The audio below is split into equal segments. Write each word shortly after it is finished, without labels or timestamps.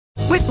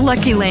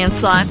Lucky Land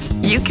Slots,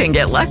 you can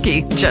get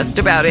lucky just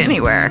about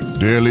anywhere.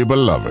 Dearly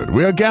beloved,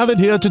 we are gathered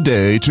here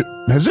today to...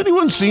 Has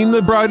anyone seen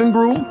the bride and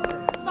groom?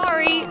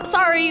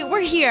 Sorry, we're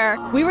here.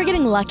 We were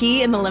getting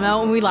lucky in the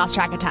limo and we lost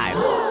track of time.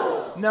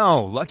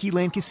 No, Lucky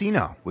Land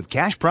Casino, with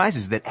cash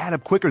prizes that add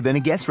up quicker than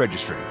a guest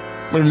registry.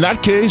 In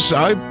that case,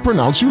 I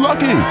pronounce you lucky.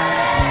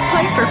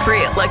 Play for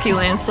free at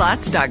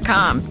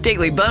LuckyLandSlots.com.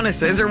 Daily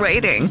bonuses are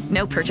waiting.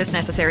 No purchase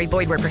necessary.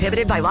 Void where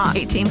prohibited by law.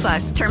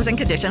 18+. Terms and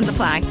conditions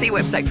apply. See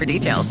website for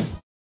details.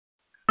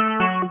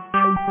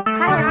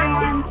 Hi,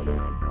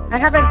 everyone. I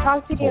haven't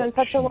talked to you in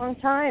such a long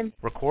time.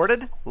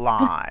 Recorded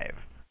live.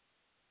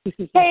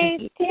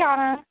 Hey,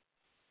 Tiana.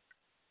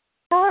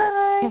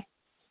 Hi.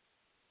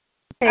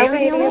 Hey, are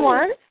we the only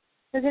one?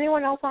 Is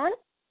anyone else on?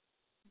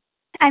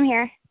 I'm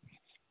here.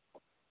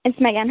 It's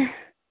Megan.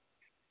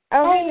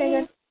 Oh, hey,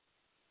 Megan.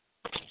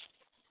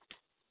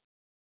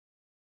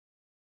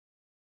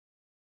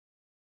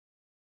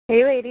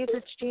 Hey, ladies,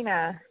 it's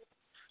Gina.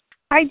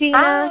 Hi,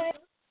 Gina.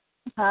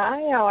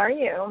 Hi, how are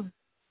you?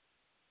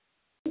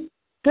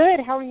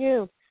 Good, how are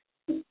you?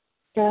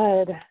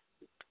 Good.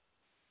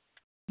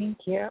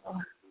 Thank you.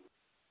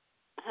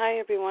 Hi,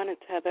 everyone.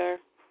 It's Heather.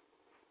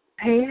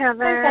 Hey,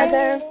 Heather. Hi,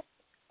 Heather.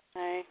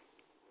 Hi.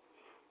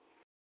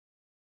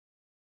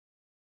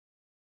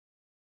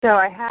 So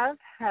I have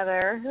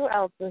Heather. Who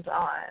else is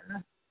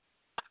on?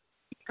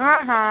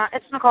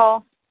 It's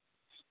Nicole.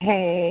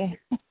 Hey.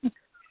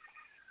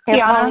 Hey,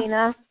 Tiana.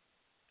 Paulina.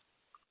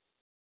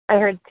 I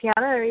heard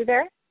Tiana. Are you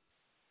there?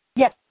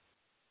 Yes.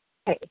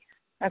 Hey.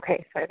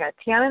 Okay, so I got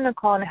Tiana,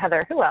 Nicole, and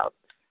Heather. Who else?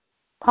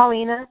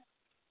 Paulina.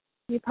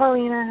 Hey,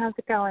 Paulina. How's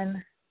it going?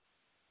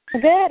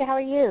 Good. How are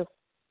you?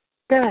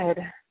 Good.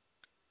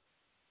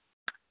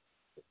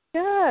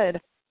 Good.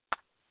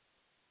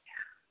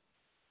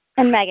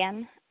 And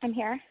Megan. I'm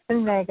here.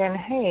 And Megan.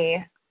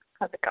 Hey.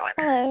 How's it going?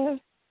 Hello.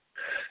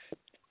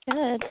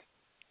 Good.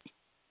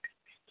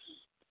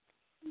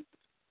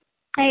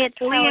 Hey, it's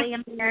Kelly.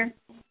 I'm here.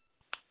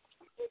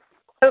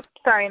 Oops,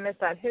 sorry, I missed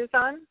that. Who's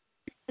on?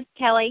 It's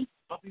Kelly.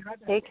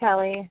 Hey,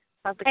 Kelly.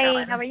 How's it going?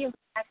 Hey, how are you?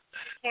 How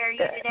are you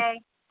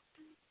today?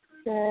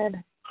 Good.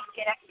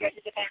 Get extra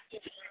to the back.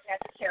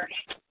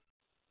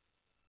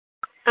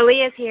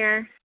 Aaliyah's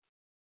here.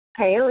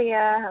 Hey,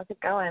 Aaliyah. How's it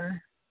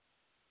going?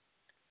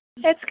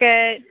 It's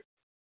good.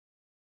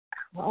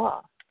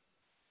 Cool.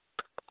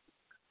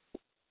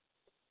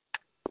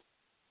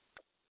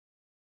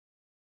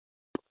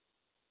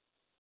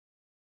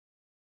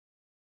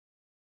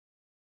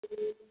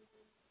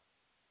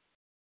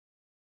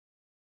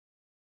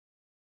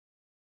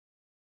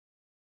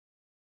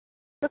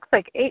 Looks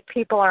like 8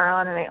 people are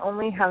on, and I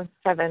only have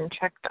 7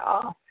 checked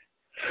off.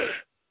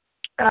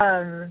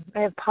 I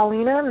have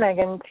Paulina,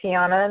 Megan,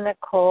 Tiana,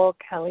 Nicole,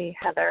 Kelly,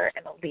 Heather,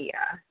 and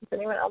Aaliyah. Is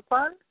anyone else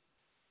on?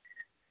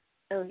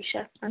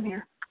 Alicia, I'm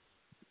here.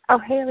 Oh,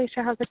 hey,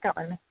 Alicia. How's it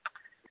going?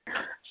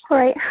 All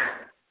right.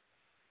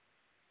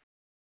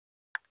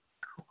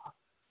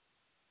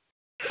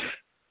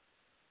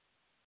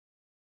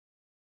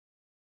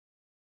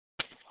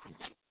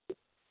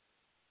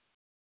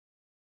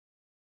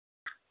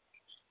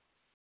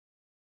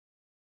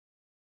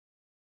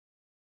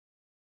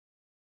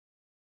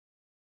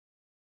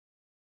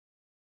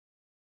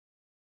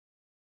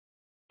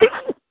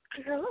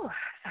 Oh,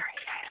 sorry,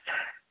 guys.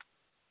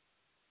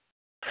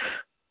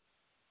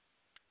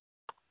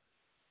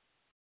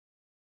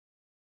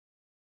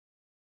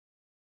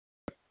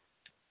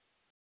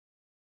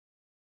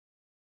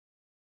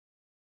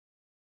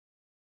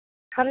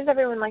 How did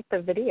everyone like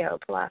the video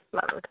last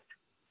month?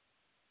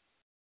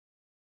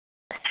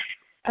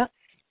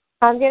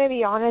 I'm going to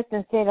be honest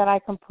and say that I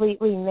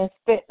completely missed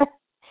it.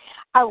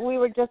 We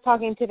were just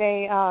talking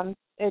today.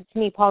 It's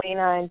me,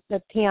 Paulina,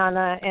 and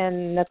Tiana,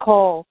 and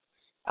Nicole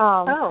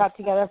got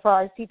together for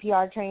our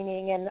CPR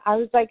training. And I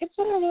was like, it's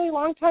been a really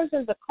long time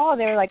since the call.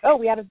 And they were like, oh,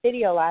 we had a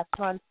video last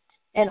month.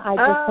 And I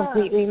just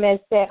completely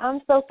missed it.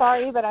 I'm so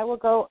sorry, but I will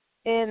go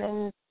in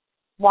and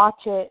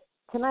watch it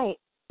tonight.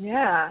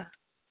 Yeah,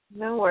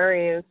 no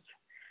worries.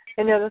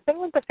 I know the thing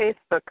with the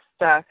Facebook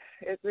stuff,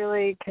 it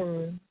really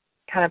can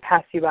kind of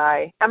pass you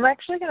by. I'm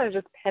actually going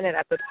to just pin it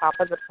at the top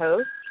of the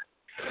post.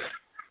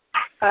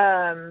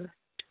 Oh,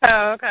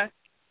 okay.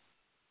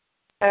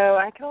 Oh,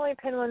 I can only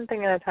pin one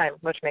thing at a time,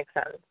 which makes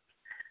sense.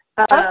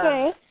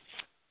 Okay.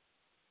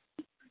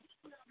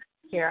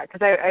 Here,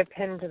 because I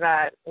pinned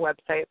that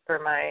website for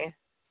my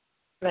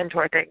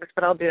mentor things,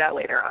 but I'll do that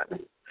later on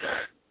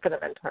for the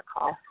mentor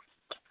call.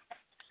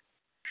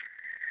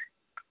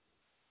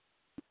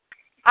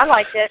 I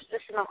liked it.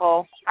 This is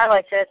Nicole. I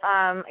liked it.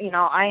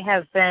 I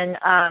have been,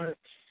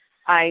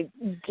 I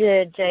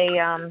did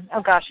a,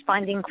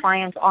 finding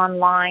clients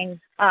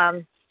online,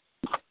 online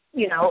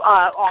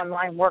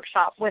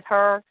workshop with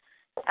her,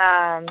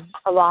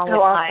 along with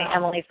my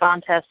Emily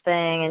Fontes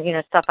thing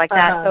and, stuff like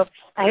that. So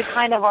I had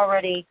kind of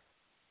already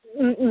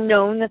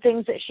known the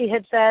things that she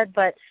had said,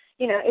 but,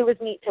 it was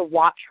neat to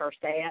watch her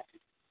say it.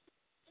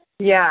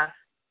 Yeah,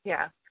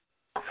 yeah.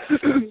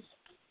 I'm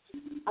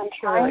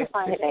trying to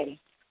find it, baby.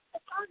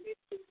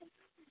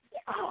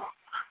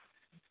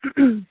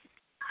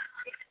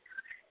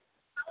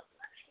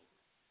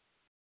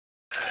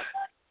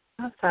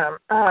 Awesome.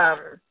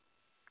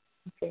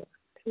 Let's see.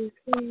 2,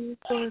 3,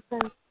 4,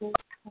 5, 6,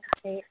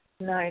 7, 8,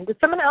 9. Did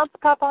someone else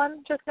pop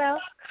on just now?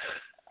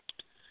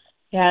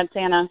 Yeah, it's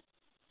Anna.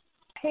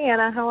 Hey,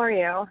 Anna. How are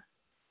you?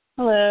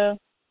 Hello.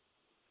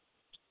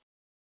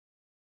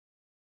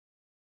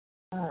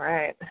 All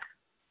right.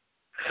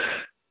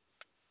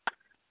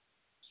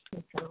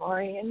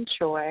 Lori and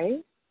Joy.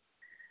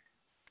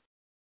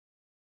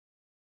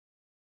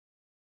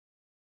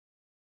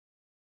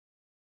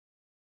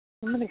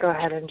 I'm going to go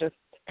ahead and just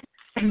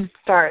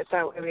start.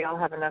 That way we all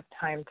have enough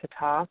time to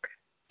talk.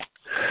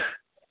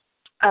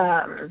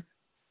 And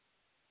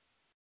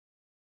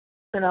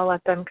I'll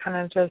let them kind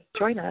of just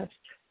join us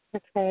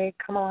if they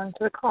come along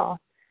to the call.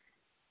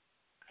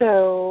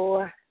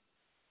 So,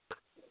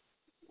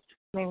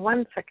 give me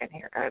 1 second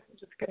here, guys. I'm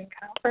just getting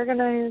kind of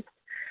organized.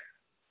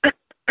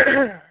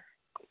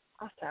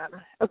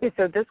 Awesome. Okay,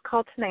 so this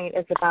call tonight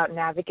is about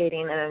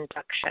navigating an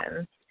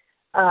induction.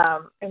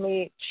 And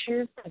we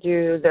choose to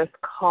do this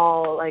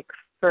call like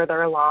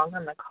further along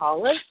on the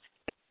call list,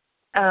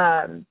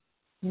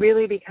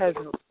 really because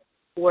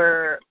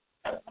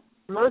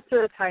most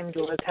of the time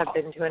doulas have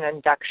been to an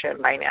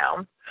induction by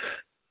now.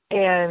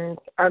 And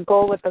our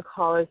goal with the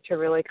call is to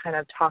really kind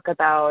of talk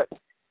about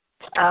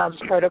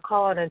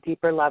protocol on a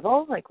deeper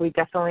level. Like we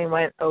definitely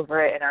went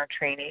over it in our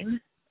training,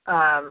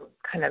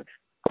 kind of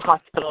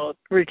hospital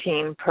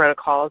routine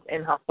protocols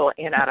in hospital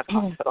and out of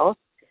hospital.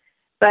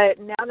 But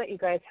now that you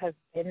guys have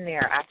been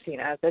there acting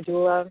as a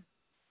doula,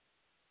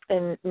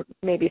 and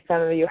maybe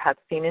some of you have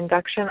seen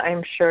induction,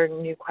 I'm sure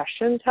new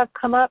questions have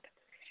come up,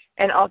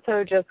 and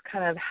also just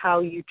kind of how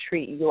you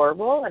treat your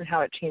role and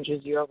how it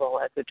changes your role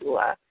as a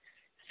doula.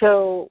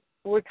 So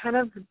we'll kind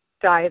of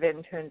dive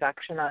into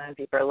induction on a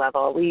deeper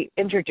level. We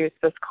introduced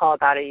this call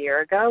about a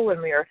year ago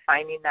when we were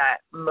finding that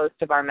most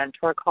of our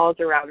mentor calls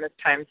around this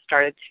time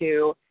started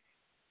to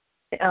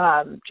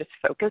just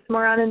focus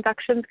more on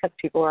inductions because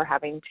people were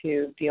having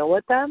to deal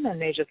with them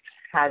and they just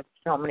had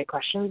so many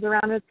questions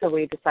around it. So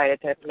we decided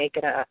to make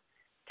it a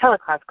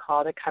teleclass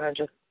call to kind of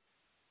just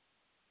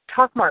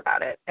talk more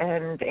about it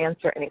and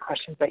answer any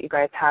questions that you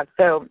guys have.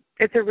 So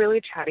it's a really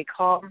chatty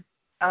call.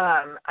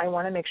 I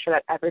want to make sure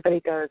that everybody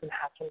goes and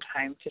has some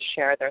time to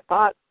share their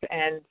thoughts,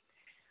 and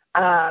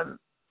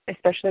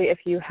especially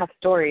if you have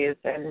stories.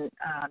 And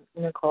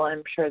Nicole,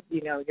 I'm sure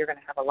you're going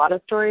to have a lot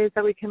of stories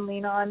that we can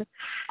lean on.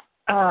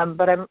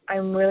 But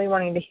I'm really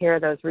wanting to hear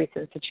those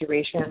recent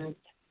situations,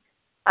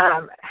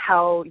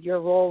 how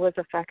your role was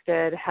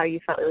affected, how you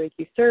felt like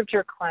you served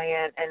your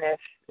client, and if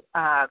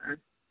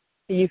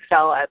you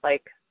felt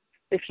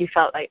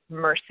like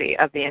mercy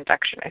of the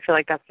induction. I feel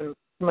like that's the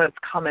most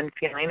common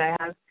feeling I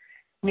have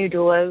new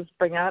doulas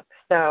bring up.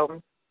 So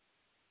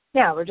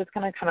yeah, we're just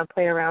going to kind of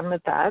play around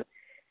with that.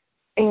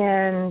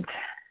 And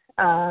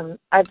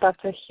I'd love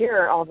to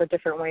hear all the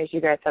different ways you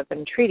guys have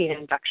been treating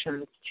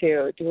inductions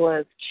too.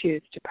 Doulas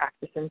choose to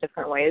practice in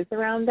different ways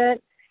around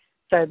it.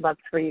 So I'd love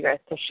for you guys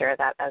to share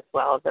that as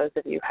well, those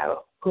of you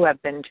who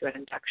have been to an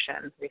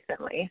induction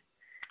recently.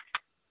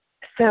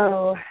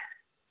 So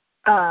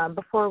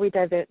before we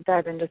dive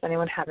in, does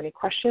anyone have any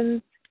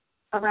questions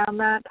around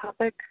that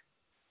topic?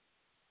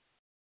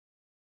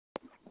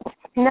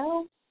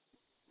 No?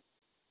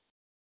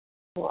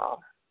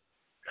 Well.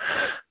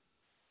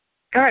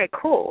 All right,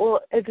 cool.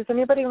 Well, does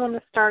anybody want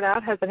to start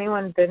out? Has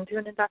anyone been to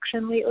an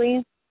induction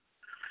lately?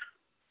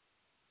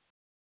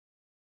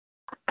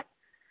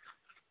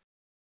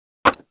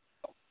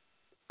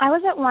 I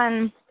was at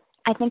one,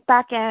 I think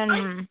back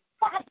in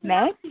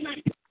May.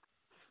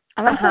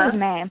 I want to say it was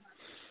May.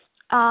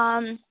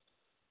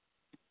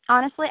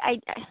 Honestly,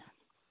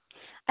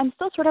 I'm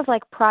still sort of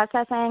like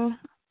processing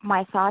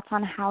my thoughts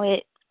on how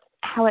it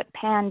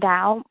panned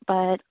out,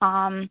 but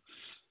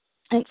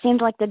it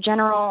seemed like the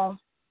general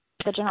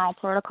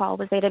protocol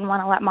was they didn't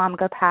want to let mom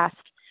go past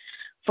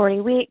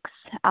 40 weeks.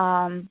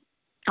 A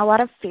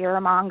lot of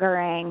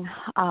fear-mongering.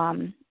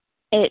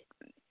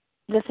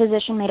 The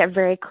physician made it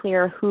very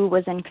clear who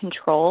was in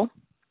control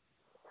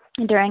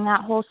during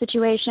that whole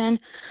situation.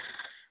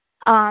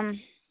 I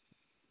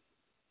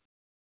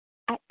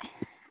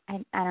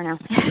don't know.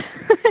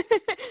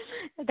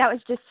 That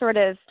was sort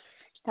of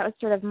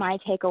my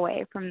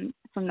takeaway from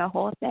the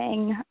whole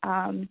thing.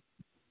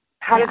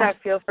 How did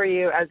that feel for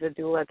you as a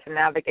doula to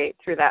navigate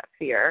through that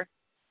fear?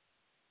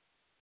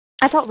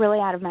 I felt really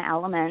out of my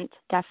element,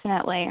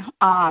 definitely.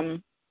 I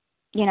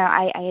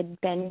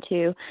had been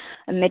to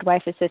a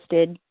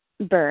midwife-assisted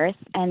birth,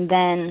 and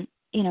then,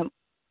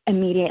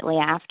 immediately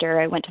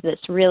after, I went to this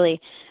really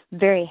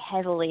very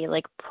heavily,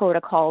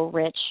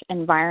 protocol-rich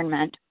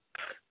environment.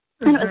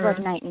 And it was like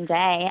night and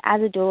day.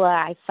 As a doula,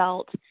 I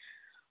felt,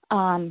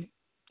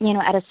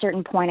 at a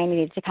certain point, I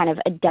needed to kind of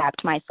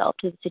adapt myself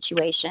to the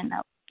situation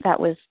that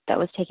was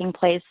taking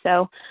place.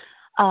 So,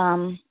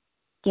 mom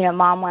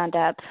wound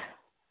up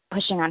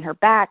pushing on her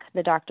back.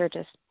 The doctor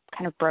just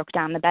kind of broke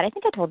down the bed. I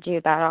think I told you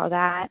about all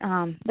that.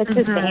 That's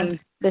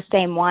the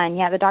same one.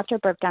 Yeah, the doctor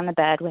broke down the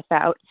bed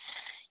without,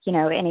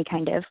 any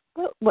kind of,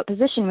 what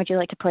position would you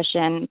like to push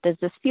in? Does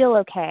this feel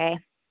okay?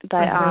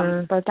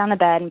 But broke down the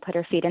bed and put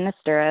her feet in the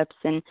stirrups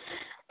and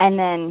and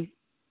then,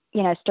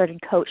 started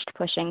coached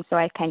pushing. So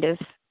I kind of,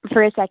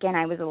 for a second,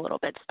 I was a little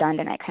bit stunned,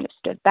 and I kind of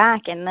stood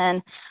back, and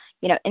then,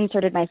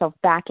 inserted myself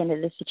back into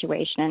the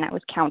situation, and I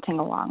was counting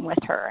along with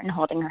her and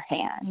holding her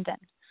hand.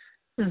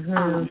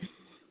 And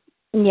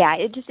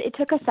it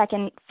took a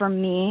second for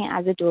me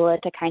as a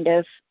doula to kind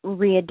of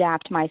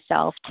readapt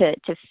myself to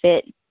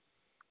fit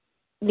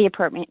the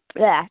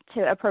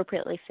to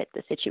appropriately fit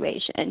the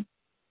situation.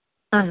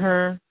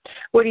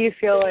 What do you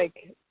feel like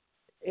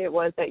it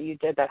was that you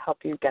did that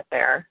helped you get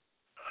there?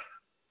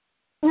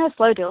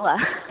 Slow doula,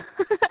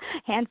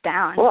 hands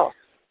down. Cool,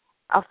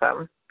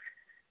 awesome.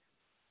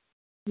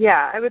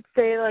 Yeah, I would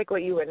say like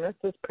what you witnessed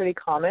is pretty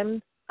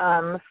common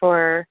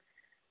for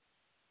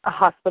a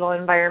hospital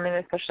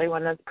environment, especially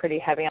one that's pretty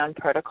heavy on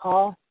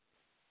protocol,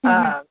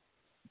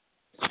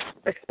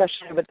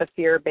 especially with the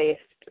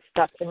fear-based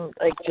stuff and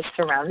like just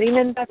surrounding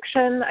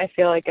induction. I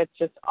feel like it's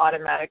just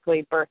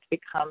automatically birth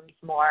becomes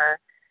more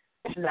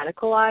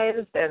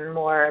medicalized and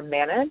more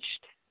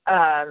managed,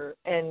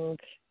 and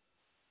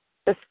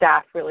the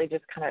staff really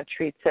just kind of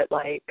treats it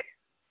like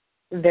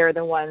they're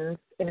the ones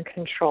in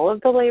control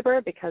of the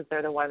labor because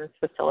they're the ones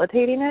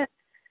facilitating it.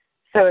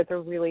 So it's a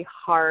really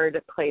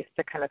hard place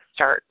to kind of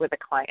start with a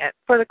client,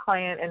 for the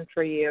client and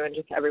for you, and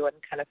just everyone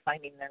kind of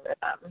finding their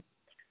rhythm.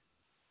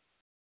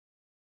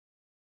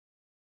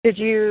 Did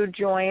you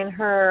join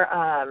her,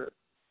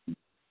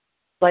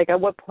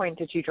 at what point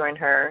did you join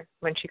her?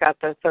 When she got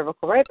the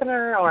cervical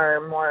ripener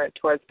or more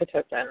towards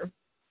Pitocin?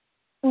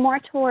 More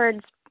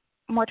towards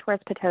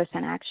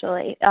Pitocin,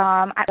 actually.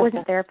 I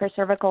wasn't there for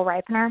cervical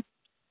ripener.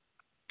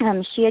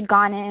 She had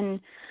gone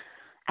in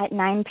at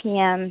 9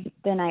 p.m.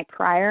 the night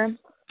prior,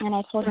 and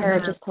I told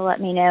her just to let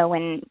me know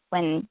when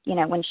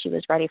she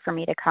was ready for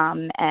me to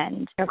come.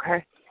 And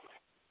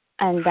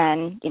and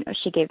then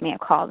she gave me a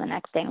call the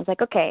next day and was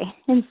like, okay,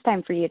 it's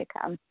time for you to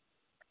come.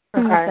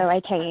 And so I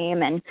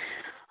came, and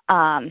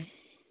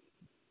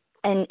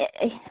like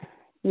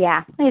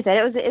I said,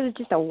 it was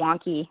just a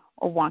wonky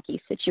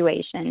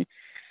situation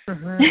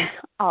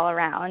all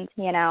around,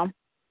 Yeah.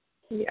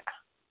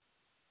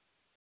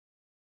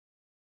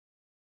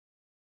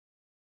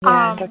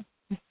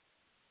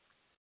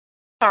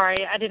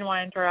 Sorry, I didn't want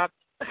to interrupt.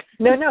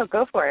 No,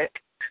 go for it.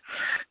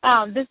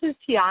 This is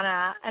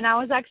Tiana, and I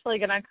was actually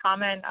going to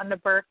comment on the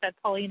birth that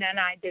Paulina and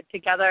I did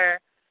together.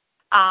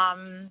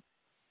 I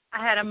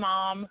had a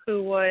mom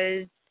who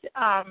was,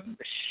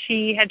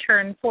 she had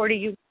turned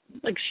 40,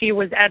 she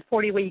was at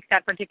 40 weeks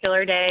that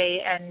particular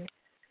day, and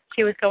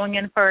she was going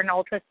in for an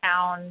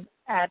ultrasound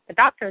at the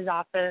doctor's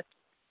office,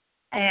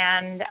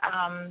 and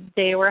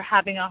they were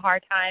having a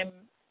hard time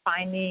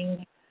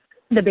finding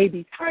the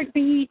baby's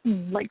heartbeat,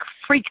 and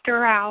freaked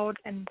her out,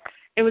 and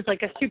it was a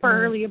super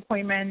early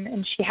appointment,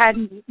 and she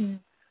hadn't eaten.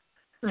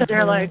 So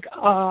they're like,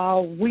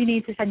 we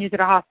need to send you to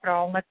the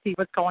hospital and let's see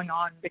what's going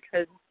on,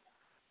 because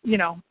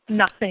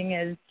nothing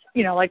is,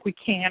 we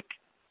can't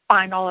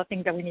find all the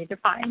things that we need to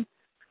find.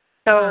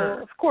 So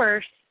of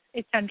course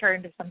it sent her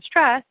into some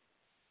stress,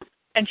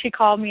 and she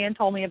called me and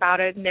told me about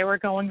it, and they were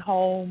going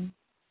home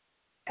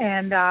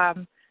and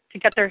to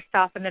get their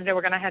stuff, and then they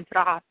were going to head to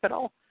the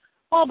hospital.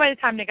 Well, by the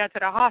time they got to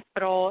the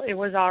hospital, it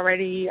was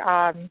already,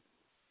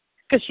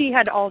 because she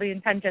had all the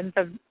intentions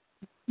of,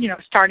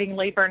 starting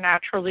labor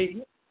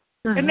naturally.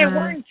 And they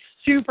weren't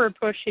super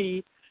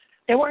pushy.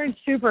 They weren't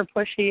super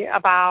pushy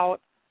about,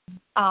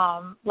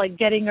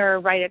 getting her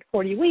right at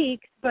 40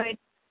 weeks, but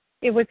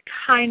it was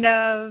kind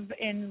of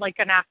in,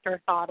 an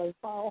afterthought as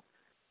well.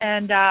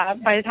 And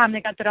by the time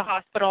they got to the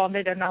hospital and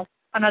they did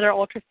another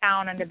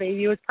ultrasound, and the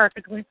baby was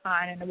perfectly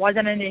fine and it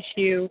wasn't an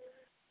issue,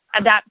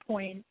 at that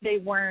point they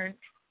weren't,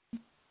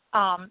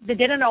 they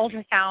did an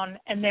ultrasound,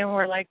 and they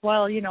were like,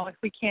 well, if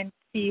we can't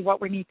see what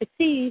we need to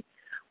see,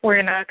 we're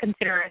going to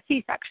consider a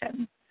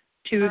C-section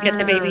to get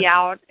the baby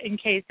out in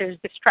case there's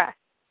distress.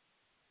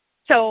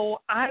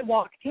 So I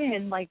walked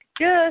in,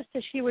 just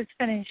as she was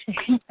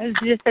finishing,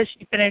 just as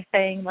she finished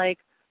saying,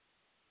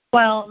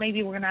 well,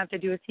 maybe we're going to have to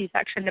do a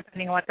C-section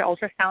depending on what the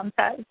ultrasound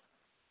says.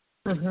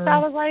 So I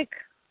was like,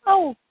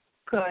 oh,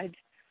 good.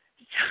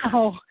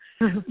 So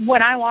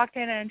when I walked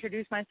in and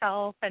introduced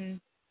myself, and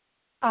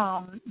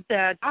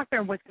the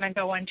doctor was going to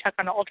go and check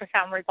on the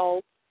ultrasound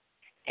results.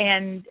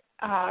 And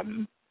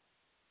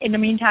in the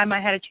meantime,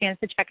 I had a chance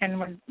to check in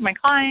with my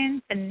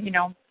clients and,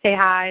 say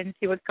hi and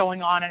see what's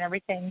going on and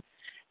everything.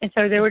 And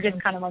so they were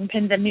just kind of on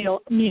pins and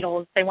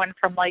needles. They went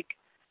from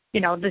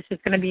this is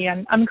going to be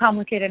an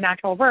uncomplicated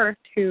natural birth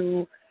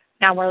to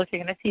now we're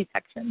looking at a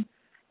C-section.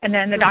 And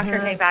then the doctor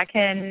came back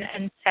in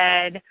and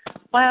said,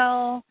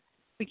 well,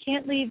 we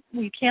can't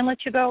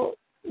let you go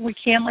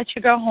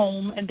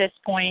home at this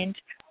point,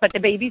 but the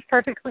baby's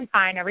perfectly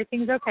fine.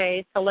 Everything's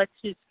okay. So let's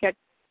just get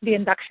the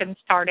induction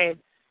started,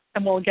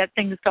 and we'll get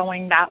things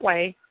going that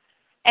way.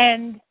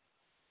 And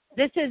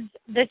this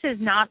is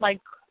not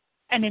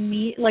an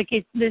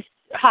immediate, this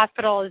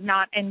hospital is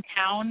not in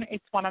town.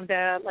 It's one of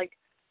the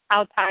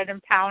outside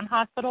of town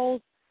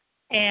hospitals.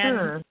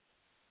 And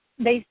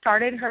they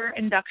started her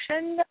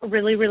induction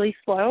really, really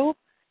slow.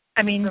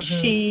 I mean,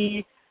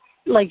 she,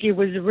 it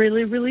was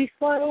really, really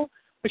slow,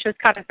 which was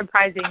kind of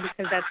surprising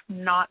because that's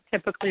not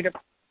typically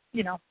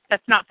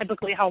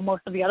how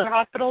most of the other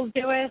hospitals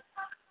do it.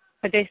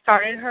 But they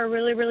started her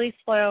really, really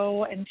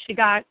slow, and she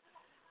got,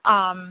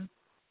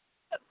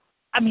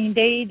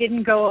 they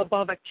didn't go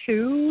above a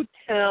 2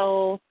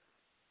 till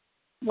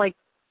like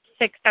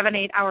 6, 7,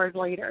 8 hours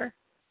later.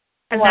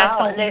 And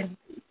wow. That's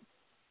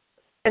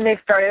and they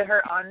started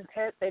her on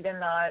PIT? They did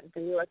not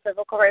do a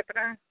cervical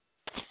ripener?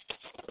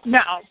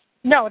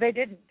 No, they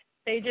didn't.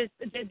 They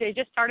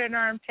just started her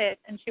on PIT,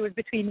 and she was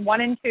between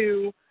 1 and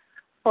 2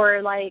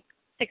 for like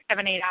 6,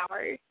 7, 8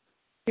 hours.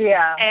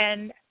 Yeah.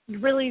 And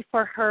really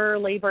for her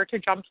labor to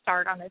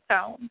jumpstart on its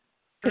own.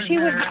 So she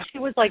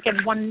was like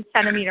in 1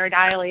 centimeter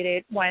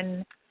dilated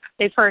when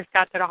they first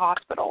got to the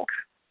hospital.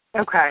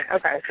 Okay.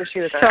 So she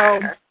was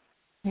there.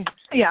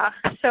 Yeah.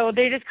 So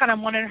they just kind of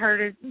wanted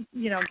her to,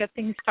 get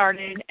things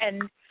started,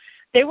 and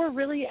they were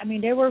really,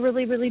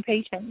 really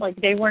patient. Like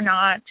they were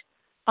not,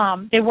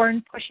 they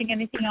weren't pushing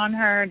anything on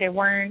her. They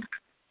weren't,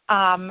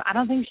 I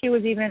don't think she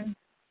was even,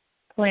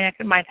 Polina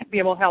might be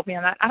able to help me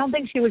on that. I don't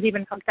think she was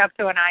even hooked up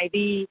to an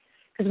IV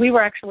because we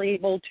were actually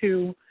able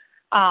to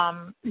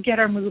get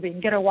her moving,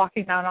 get her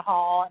walking down the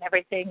hall and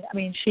everything. I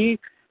mean, she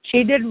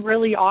did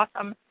really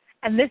awesome.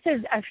 And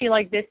I feel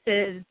like this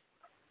is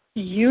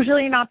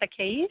usually not the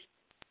case.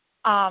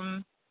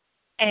 And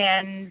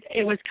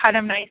it was kind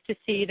of nice to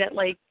see that,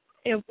 like,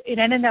 it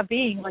ended up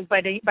being, like,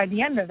 by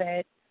the end of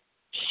it,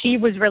 she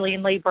was really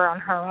in labor on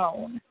her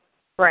own.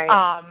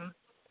 Right.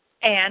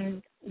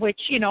 And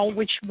which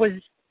was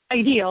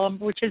ideal,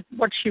 which is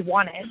what she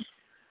wanted.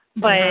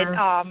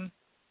 But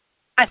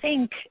I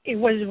think it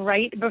was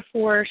right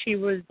before she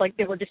was, like,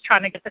 they were just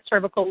trying to get the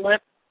cervical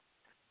lift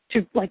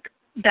to, like,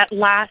 that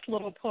last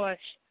little push.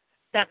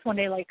 That's when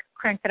they, like,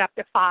 cranked it up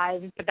to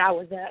 5, but that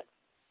was it.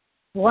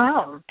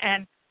 Wow.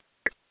 And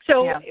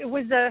so it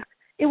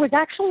was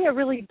actually a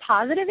really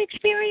positive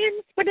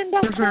experience with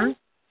induction,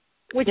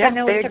 which I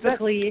know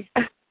typically,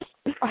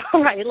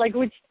 right, like,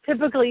 which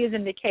typically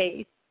isn't the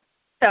case.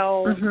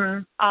 So,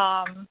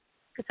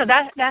 so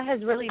that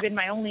has really been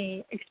my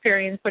only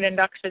experience with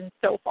induction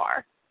so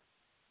far.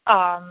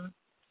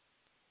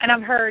 And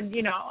I've heard,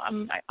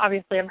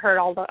 obviously I've heard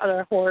all the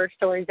other horror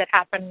stories that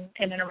happen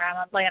in and around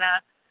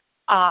Atlanta.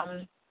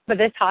 But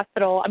this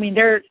hospital, I mean,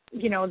 they're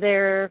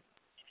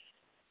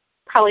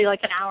probably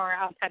like an hour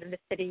outside of the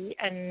city,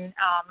 and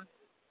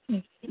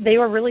they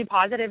were really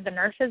positive. The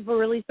nurses were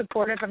really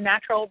supportive of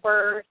natural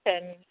birth,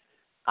 and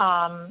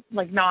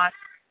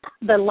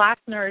the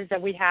last nurse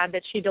that we had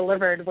that she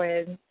delivered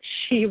with,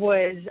 she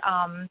was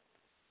an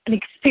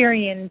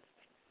experienced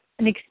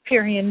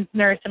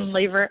nurse in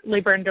labor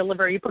and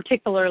delivery,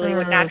 particularly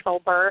with natural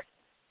birth.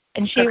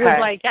 And she was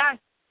like, yeah,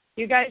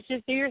 you guys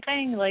just do your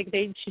thing. Like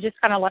she just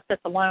kind of left us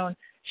alone.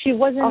 She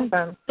wasn't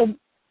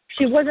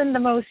she wasn't the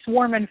most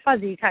warm and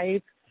fuzzy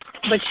type,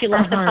 but she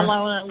left us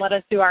alone and let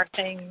us do our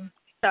thing.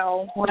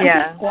 So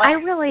yeah,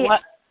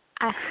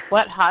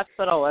 What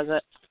hospital was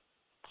it?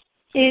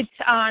 It's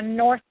on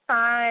North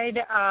Side,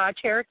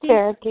 Cherokee.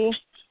 Oh,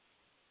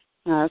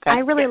 okay. I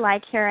really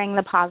like hearing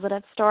the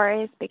positive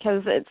stories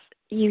because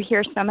you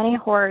hear so many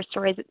horror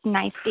stories. It's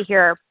nice to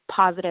hear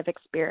positive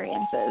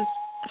experiences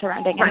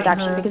surrounding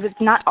induction because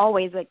it's not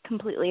always a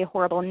completely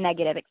horrible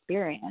negative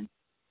experience.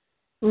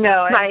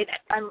 No, right.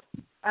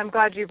 I'm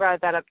glad you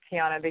brought that up,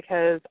 Tiana,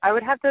 because I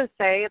would have to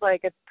say,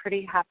 like, it's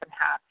pretty half and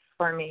half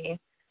for me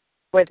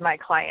with my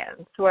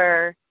clients,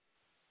 where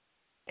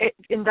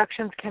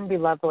inductions can be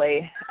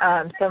lovely.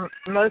 So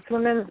most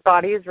women's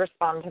bodies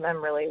respond to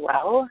them really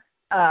well.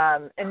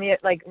 And yet,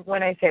 like,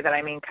 when I say that,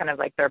 I mean kind of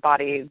like their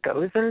body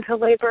goes into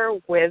labor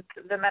with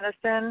the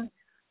medicine.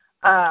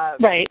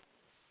 Right.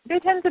 They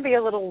tend to be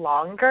a little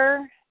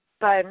longer,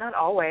 but not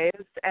always.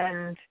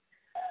 And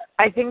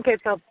I think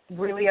it's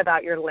really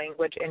about your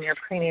language in your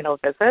prenatal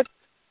visits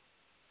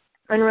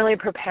and really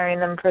preparing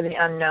them for the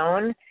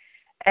unknown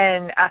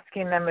and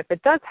asking them, if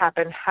it does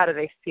happen, how do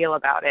they feel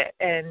about it?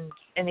 And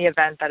in the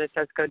event that it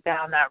does go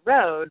down that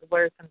road,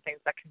 what are some things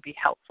that can be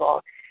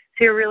helpful?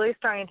 So you're really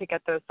starting to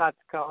get those thoughts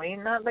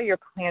going, not that you're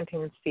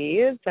planting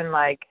seeds and,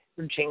 like,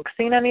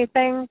 jinxing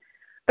anything,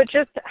 but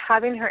just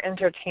having her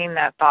entertain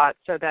that thought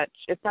so that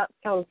it's not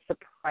so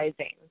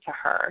surprising to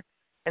her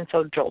and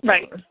so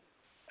jolting.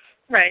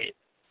 Right.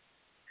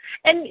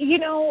 And,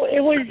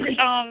 it was,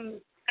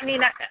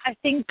 I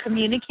think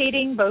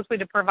communicating both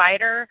with the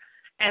provider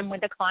and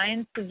with the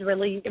clients is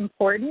really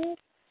important.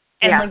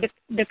 And like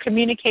the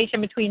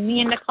communication between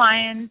me and the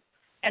clients,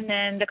 and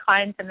then the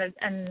clients and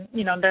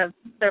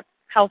the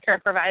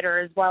healthcare provider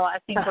as well, I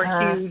think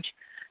were huge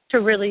to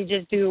really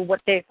just do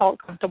what they felt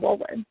comfortable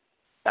with.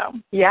 So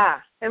yeah.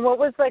 And what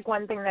was, like,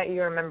 one thing that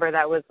you remember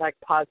that was, like,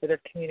 positive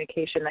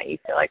communication that you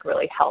feel like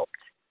really helped?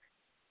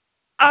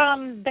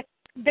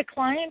 The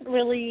client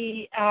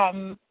really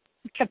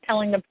kept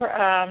telling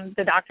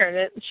the doctor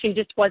that she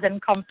just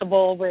wasn't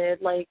comfortable with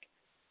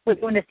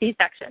doing a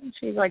C-section.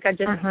 She's like, I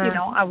just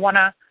I want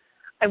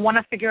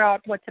to figure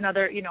out what's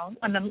another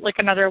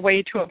another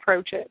way to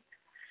approach it.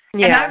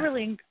 Yeah.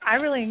 And I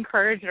really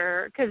encouraged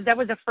her because that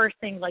was the first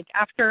thing. Like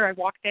after I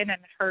walked in and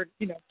heard,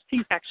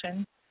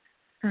 C-section,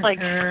 like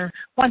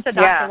once the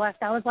doctor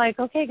left, I was like,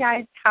 okay,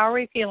 guys, how are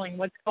we feeling?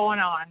 What's going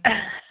on?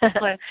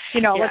 Let's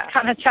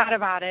kind of chat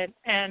about it.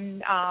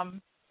 And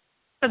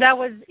so that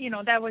was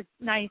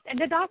nice. And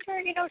the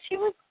doctor, she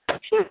was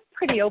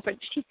pretty open.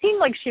 She seemed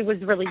like she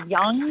was really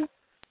young,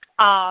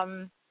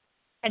 and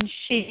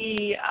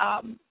she.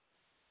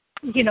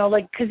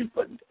 Because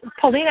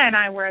Paulina and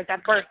I were at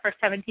that birth for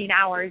 17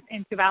 hours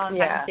into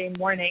Valentine's Day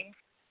morning.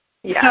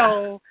 Yeah.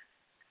 So,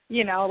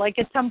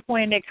 at some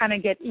point they kind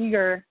of get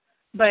eager,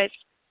 but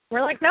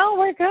we're like, no,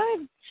 we're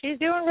good. She's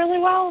doing really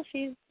well.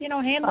 She's,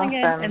 handling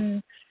it.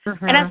 And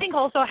and I think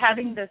also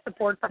having the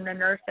support from the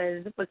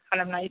nurses was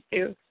kind of nice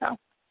too. So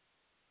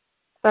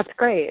that's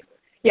great.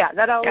 Yeah,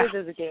 that always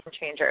is a game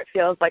changer. It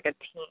feels like a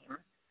team.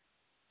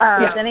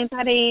 Does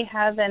anybody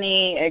have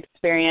any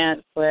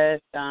experience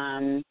with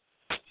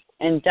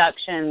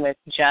induction with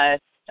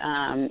just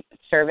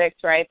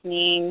cervix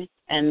ripening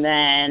and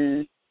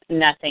then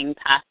nothing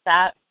past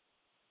that?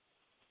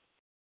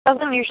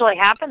 Doesn't usually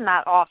happen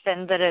that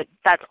often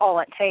that's all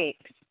it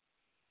takes.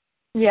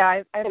 Yeah,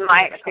 I've in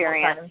my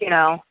experience, It's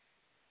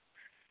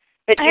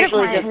I had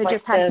usually a client who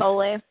just had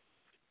Foley.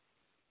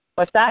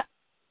 What's that?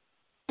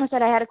 I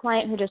said I had a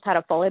client who just had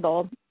a Foley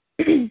bulb.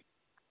 And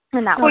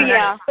that well,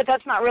 yeah, but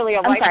that's not really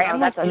a ripener.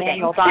 That's a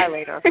manual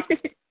dilator.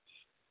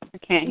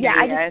 Okay. Yeah,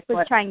 I just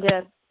was trying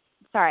to.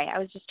 Sorry, I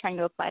was just trying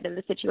to apply to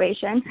the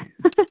situation.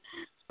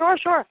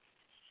 Sure.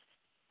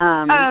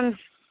 I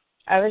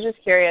was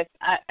just curious.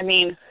 I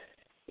mean,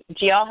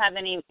 do y'all have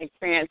any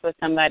experience with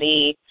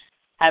somebody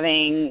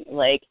having,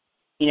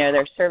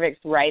 their cervix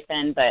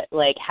ripen, but,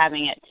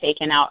 having it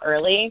taken out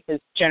early?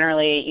 Because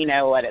generally,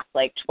 it's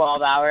like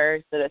 12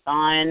 hours that it's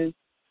on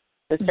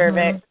the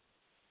cervix.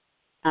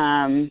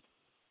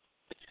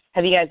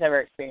 Have you guys ever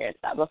experienced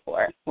that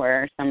before,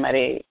 where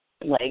somebody,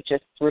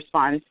 just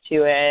responds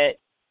to it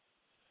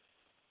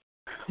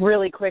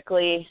really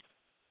quickly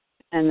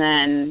and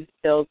then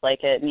feels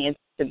like it needs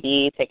to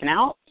be taken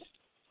out?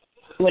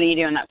 What do you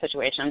do in that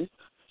situation?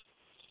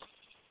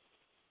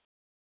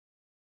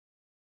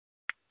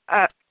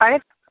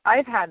 I've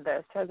had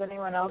this. Has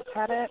anyone else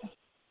had it?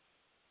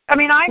 I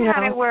mean, I've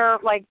had it where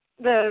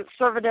the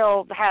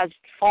cervidil has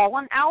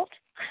fallen out,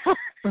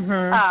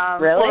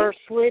 really, or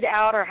slid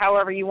out, or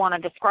however you want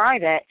to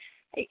describe it.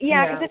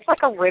 Yeah, because it's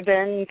like a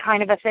ribbon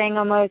kind of a thing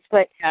almost.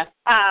 But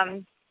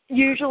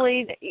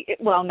usually,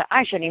 well,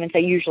 I shouldn't even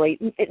say usually.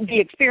 The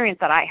experience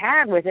that I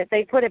had with it,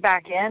 they put it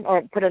back in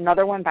or put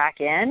another one back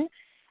in,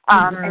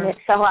 and it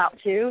fell out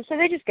too. So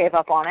they just gave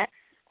up on it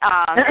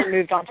and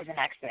moved on to the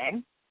next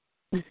thing.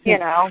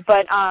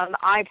 But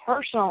I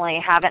personally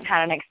haven't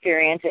had an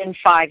experience in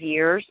 5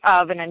 years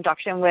of an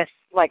induction with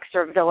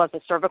cervidil as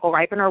a cervical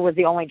ripener was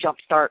the only jump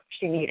start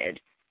she needed.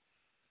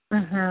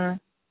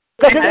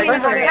 That doesn't mean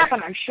it's going to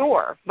happen, I'm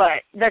sure,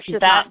 but that's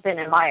just not been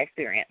in my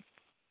experience.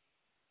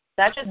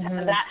 That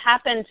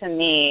happened to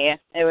me.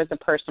 It was a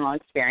personal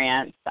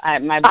experience.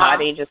 My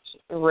body just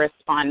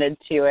responded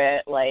to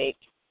it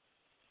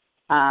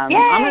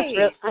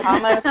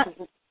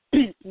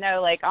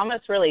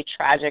almost really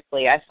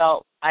tragically. I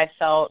felt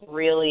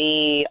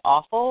really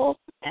awful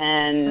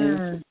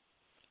and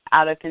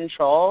out of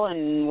control,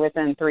 and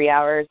within 3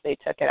 hours they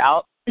took it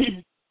out. But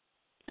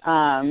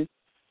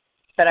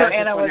so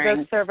Anna, was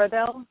it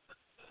cervidil?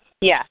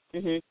 Yeah.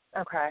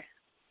 Okay.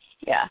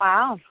 Yeah.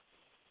 Wow.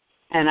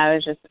 And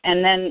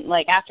then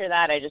after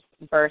that I just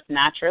birthed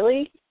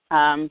naturally. But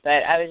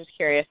I was just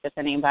curious if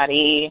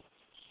anybody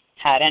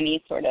had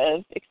any sort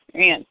of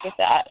experience with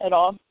that at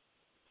all.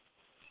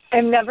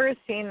 I've never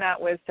seen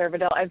that with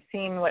cervidil. I've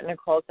seen what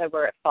Nicole said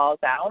where it falls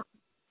out.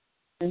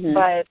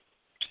 But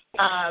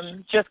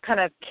just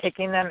kind of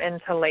kicking them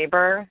into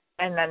labor,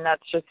 and then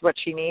that's just what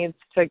she needs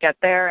to get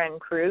there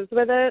and cruise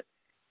with it.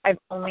 I've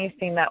only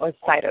seen that with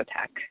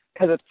Cytotec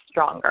because it's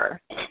stronger.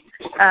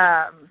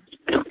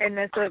 And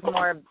this was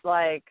more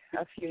like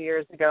a few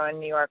years ago in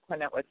New York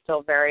when it was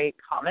still very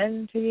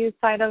common to use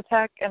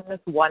Cytotec in this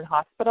one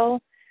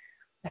hospital.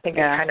 I think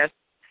it kind of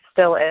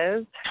still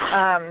is.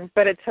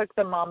 But it took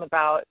the mom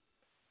about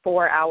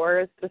 4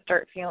 hours to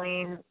start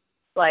feeling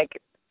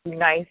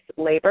nice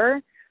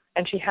labor,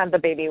 and she had the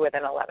baby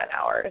within 11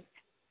 hours.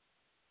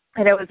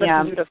 And it was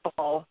a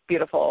beautiful,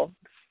 beautiful,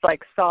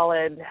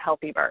 solid,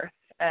 healthy birth.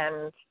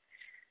 And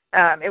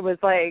it was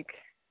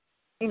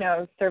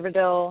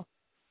cervidil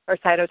or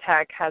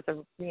Cytotec has a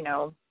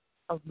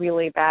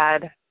really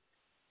bad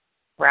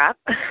rap.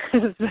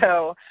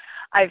 So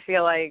I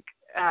feel like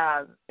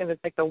it was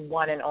the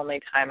one and only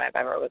time I've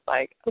ever was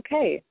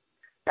okay,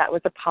 that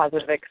was a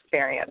positive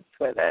experience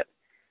with it.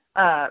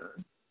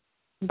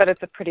 But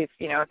it's a pretty,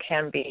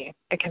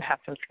 it can have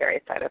some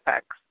scary side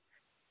effects.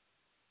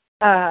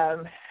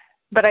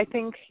 But I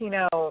think,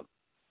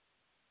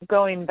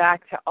 going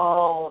back to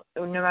no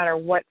matter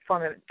what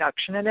form of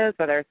induction it is,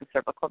 whether it's a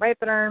cervical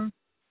ripener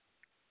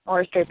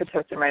or straight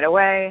Pitocin right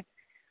away,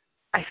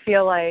 I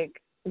feel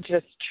like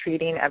just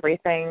treating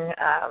everything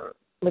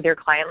with your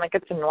client like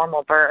it's a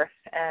normal birth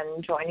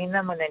and joining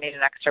them when they need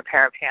an extra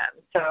pair of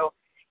hands. So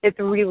it's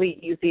really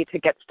easy to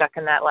get stuck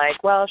in that,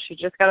 like, well, she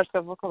just got a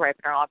cervical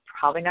ripener. I'm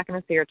probably not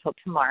going to see her till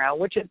tomorrow,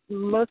 which is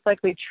most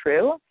likely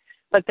true.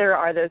 But there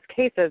are those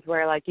cases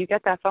where, like, you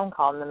get that phone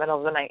call in the middle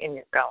of the night and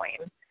you're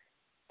going.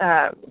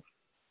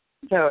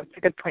 So it's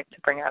a good point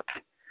to bring up.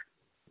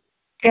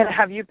 And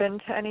have you been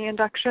to any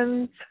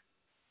inductions?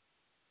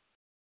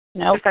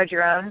 No. Nope. Besides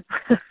your own?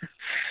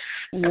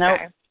 No. Nope.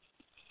 Okay.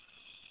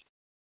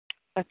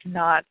 That's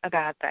not a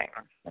bad thing.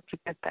 That's a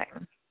good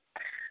thing.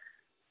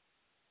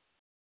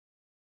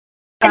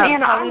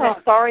 And I'm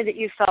really sorry that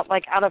you felt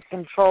like out of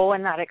control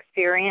in that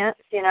experience,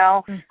 you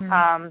know.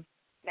 Mm-hmm.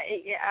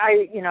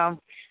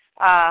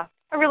 I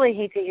really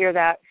hate to hear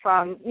that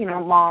from, you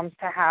know, moms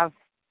to have,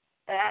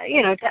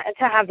 to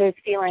have those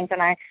feelings.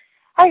 And I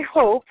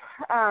hope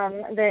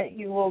that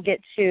you will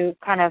get to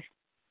kind of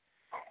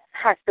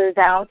hash those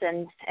out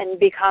and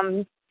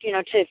become, you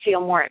know, to feel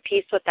more at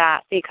peace with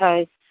that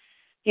because,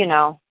 you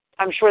know,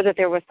 I'm sure that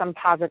there was some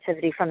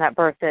positivity from that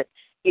birth that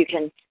you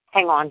can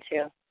hang on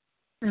to.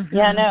 Mm-hmm.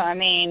 Yeah, no, I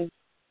mean,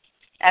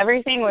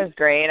 everything was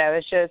great. I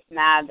was just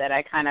mad that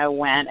I kind of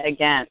went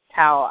against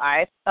how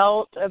I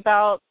felt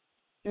about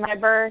my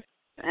birth.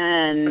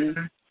 And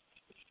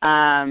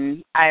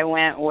I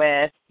went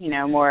with, you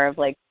know, more of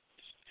like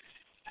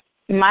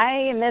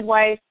my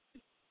midwife,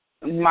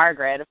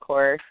 Margaret, of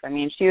course. I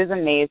mean, she was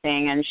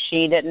amazing, and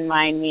she didn't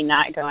mind me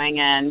not going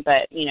in.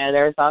 But, you know,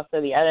 there was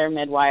also the other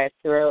midwives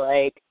who were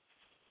like,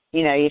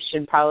 you know, you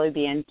should probably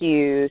be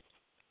induced.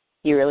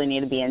 You really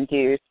need to be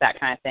induced, that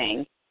kind of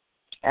thing.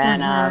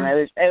 And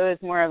it was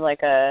more of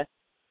like a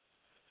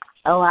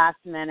last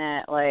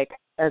minute, like,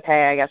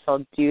 okay, I guess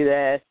I'll do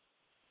this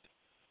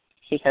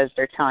because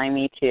they're telling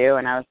me to,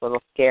 and I was a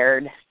little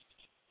scared.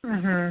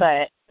 Mm-hmm.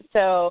 But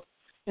so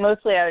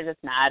mostly I was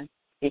just mad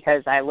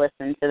because I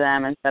listened to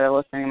them instead of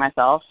listening to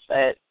myself.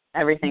 But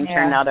everything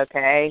turned out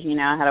okay. You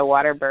know, I had a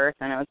water birth,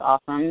 and it was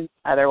awesome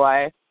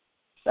otherwise.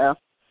 So,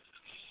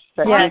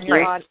 but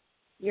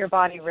your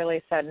body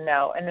really said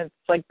no. And it's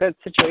like those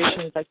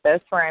situations like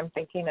this where I'm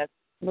thinking it's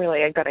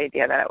really a good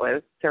idea that it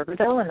was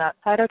Cervidil and not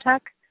Cytotec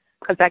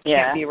because that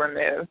can't be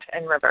removed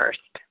and reversed.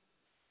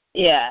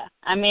 Yeah.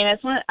 I mean,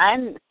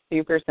 I'm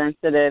super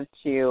sensitive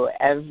to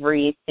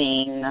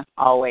everything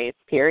always,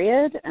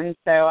 period. And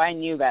so I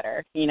knew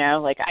better, you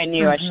know, like I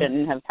knew I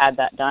shouldn't have had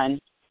that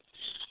done.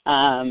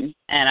 And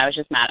I was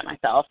just mad at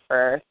myself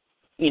for,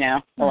 you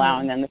know,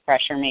 allowing them to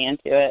pressure me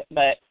into it.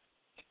 But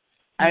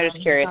I was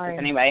just curious if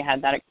anybody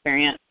had that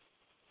experience.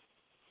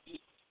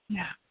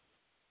 Yeah.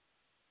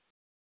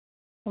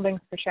 Well,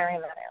 thanks for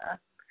sharing that, Anna.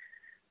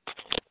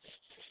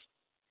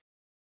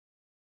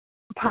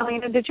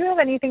 Paulina, did you have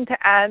anything to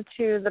add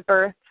to the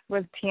birth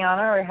with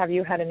Tiana, or have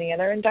you had any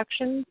other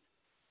inductions?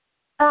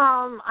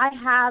 I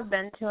have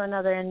been to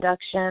another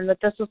induction, but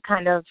this was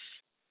kind of,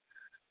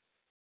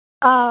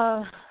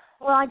 well,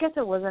 I guess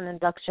it was an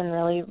induction,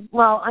 really.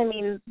 Well, I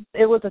mean,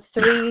 it was a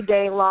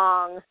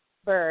 3-day-long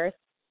birth,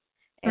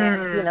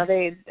 and, you know,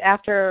 they,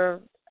 after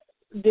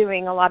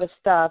doing a lot of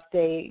stuff,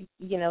 they,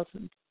 you know,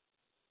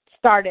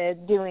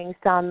 started doing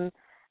some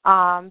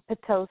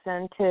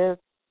Pitocin to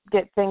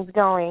get things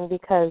going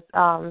because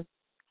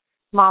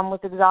Mom was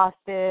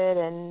exhausted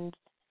and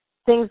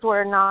things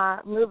were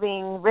not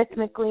moving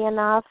rhythmically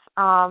enough.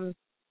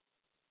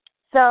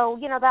 So,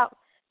 you know, that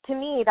to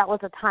me, that was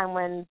a time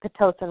when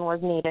Pitocin was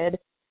needed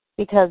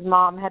because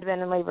Mom had been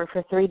in labor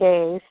for 3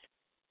 days.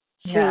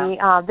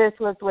 This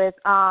was with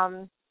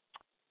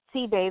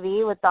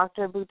C-Baby with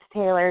Dr. Boots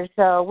Taylor,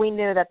 so we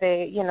knew that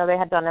they, you know, they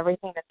had done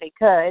everything that they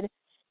could.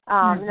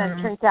 And then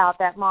it turns out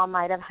that Mom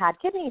might have had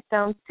kidney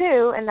stones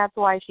too, and that's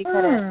why she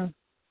couldn't.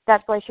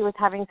 That's why she was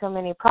having so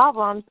many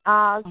problems.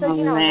 So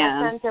you know, in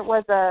that sense, it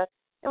was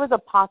a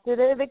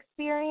positive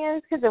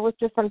experience because it was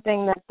just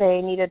something that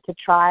they needed to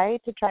try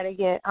to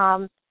get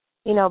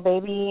you know,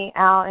 baby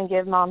out and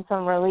give Mom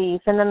some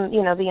relief. And then,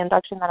 you know, the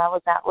induction that I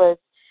was at with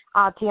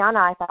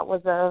Tiana, I thought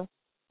was a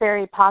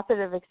very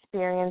positive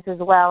experience as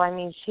well. I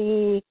mean,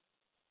 she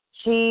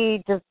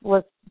just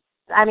was.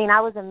 I mean, I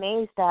was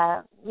amazed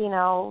at, you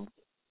know,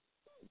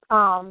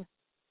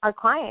 our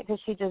client because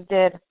she just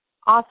did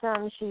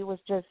awesome. She was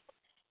just,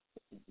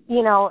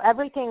 you know,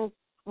 everything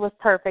was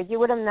perfect. You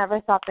would have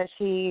never thought that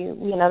she,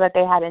 you know, that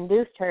they had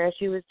induced her.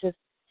 She was just,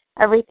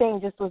 everything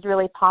just was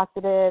really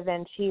positive,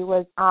 and she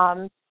was,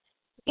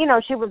 you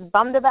know, she was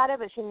bummed about it,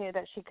 but she knew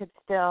that she could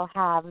still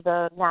have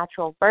the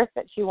natural birth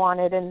that she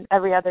wanted in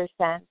every other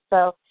sense.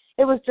 So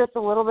it was just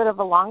a little bit of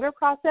a longer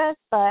process,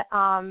 but,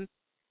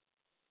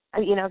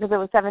 you know, because it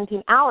was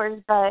 17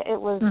 hours, but it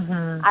was,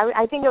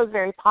 I think it was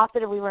very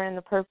positive. We were in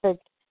the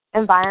perfect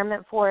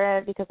environment for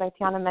it because, like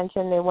Tiana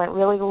mentioned, they went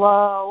really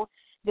low.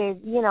 They,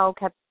 you know,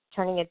 kept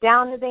turning it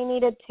down if they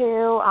needed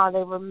to.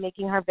 They were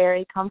making her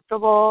very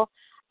comfortable.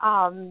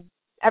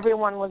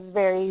 Everyone was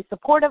very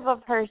supportive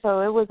of her,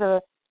 so it was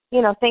a,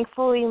 you know,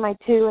 thankfully my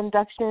 2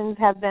 inductions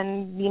have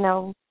been, you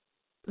know,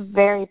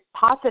 very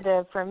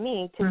positive for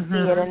me to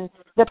see it in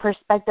the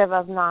perspective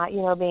of not,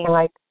 you know, being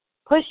like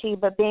pushy,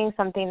 but being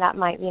something that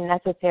might be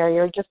necessary,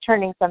 or just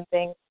turning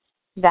something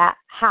that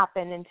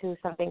happened into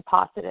something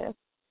positive.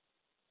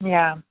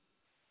 Yeah.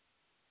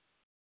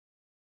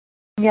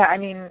 Yeah, I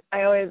mean,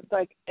 I always,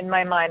 like, in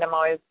my mind,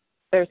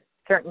 there's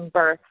certain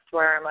births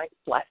where I'm like,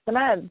 bless the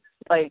meds.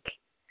 Like,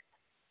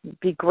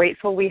 be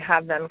grateful we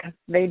have them because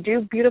they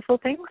do beautiful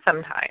things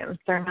sometimes.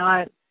 They're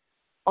not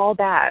all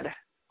bad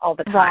all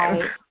the time.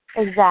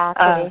 Right,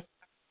 exactly.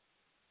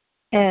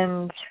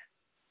 And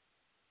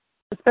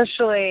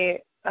especially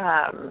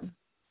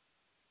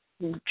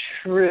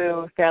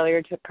true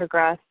failure to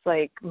progress,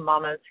 like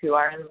mamas who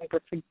are in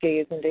labor for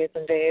days and days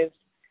and days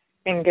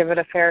and give it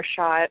a fair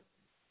shot.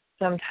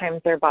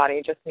 Sometimes their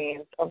body just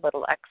needs a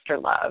little extra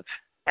love,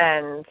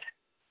 and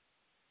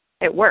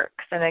it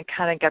works, and it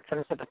kind of gets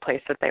them to the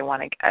place that they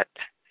want to get.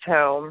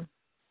 So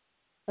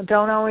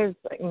don't always,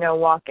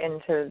 walk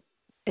into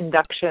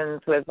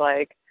inductions with,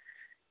 like,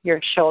 your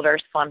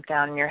shoulders slumped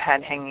down and your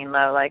head hanging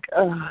low, like,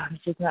 oh,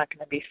 this is not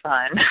going to be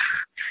fun.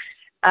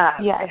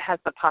 It has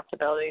the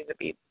possibility to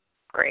be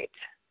great.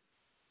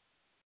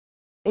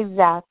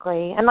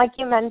 Exactly. And like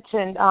you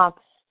mentioned,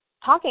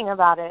 talking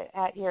about it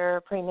at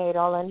your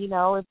prenatal, and,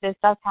 if this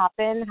does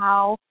happen,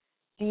 how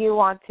do you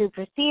want to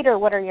proceed, or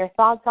what are your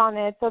thoughts on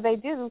it? So they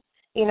do,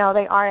 they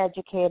are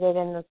educated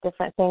in the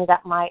different things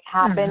that might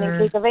happen in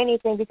case of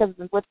anything, because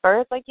with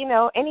birth, like,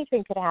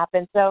 anything could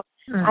happen. So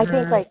I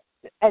think, like,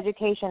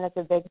 education is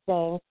a big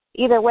thing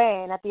either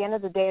way. And at the end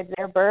of the day, it's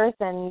their birth,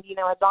 and,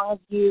 as long as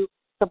you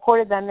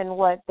supported them in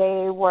what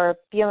they were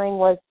feeling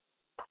was,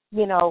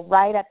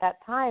 right at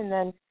that time,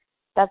 then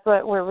that's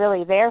what we're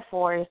really there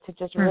for, is to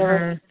just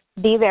really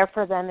be there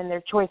for them in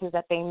their choices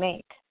that they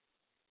make.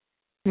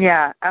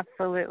 Yeah,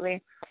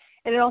 absolutely.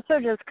 And it also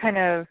just kind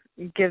of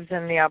gives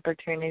them the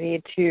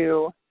opportunity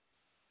to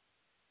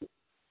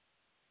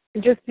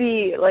just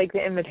be, like,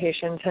 the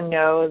invitation to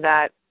know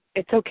that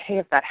it's okay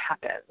if that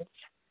happens.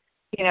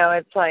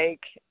 It's like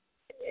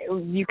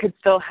you could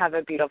still have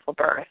a beautiful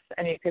birth,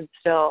 and you could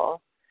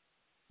still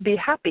be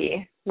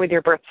happy with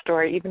your birth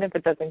story, even if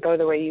it doesn't go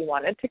the way you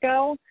want it to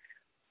go.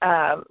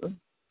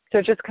 So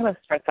it just kind of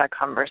starts that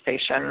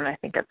conversation, and I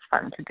think it's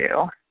fun to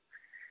do.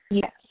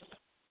 Yes.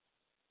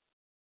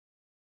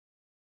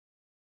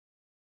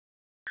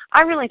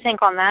 I really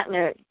think on that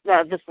note,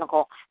 this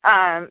Nicole,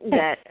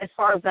 that as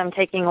far as them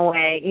taking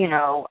away,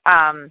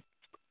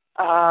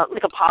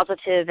 like a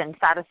positive and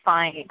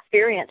satisfying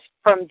experience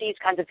from these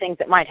kinds of things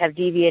that might have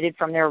deviated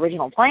from their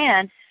original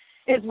plan,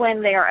 is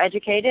when they are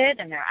educated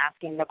and they're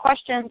asking the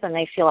questions and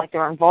they feel like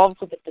they're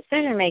involved with the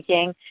decision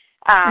making.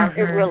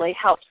 It really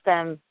helps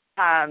them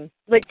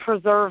like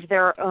preserve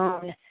their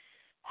own.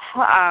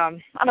 I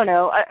don't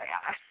know.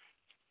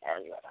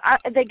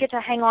 They get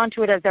to hang on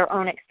to it as their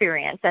own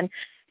experience. And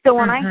so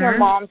when I hear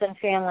moms and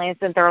families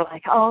that they're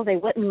like, oh, they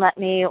wouldn't let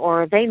me,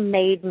 or they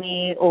made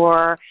me,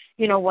 or,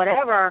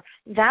 whatever,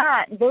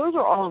 those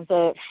are all of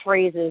the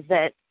phrases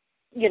that,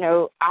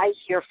 I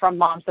hear from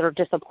moms that are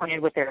disappointed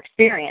with their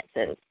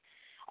experiences.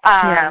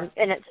 And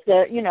it's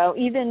the,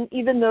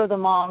 even though the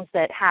moms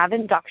that have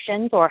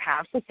inductions or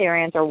have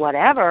cesareans or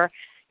whatever,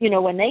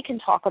 when they can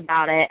talk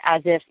about it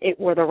as if it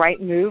were the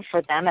right move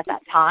for them at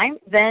that time,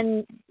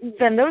 then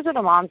those are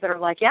the moms that are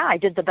like, yeah, I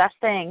did the best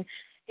thing,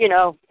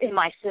 in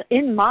my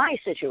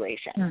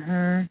situation.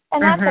 And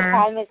that's the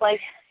problem is, like,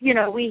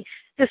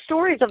 the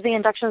stories of the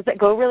inductions that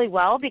go really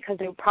well because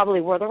they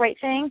probably were the right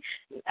thing,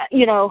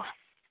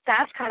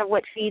 that's kind of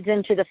what feeds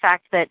into the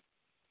fact that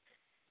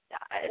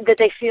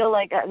they feel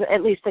like,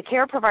 at least the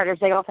care providers,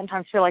 they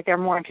oftentimes feel like they're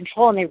more in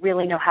control and they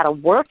really know how to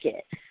work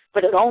it.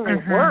 But it only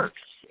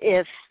works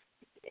if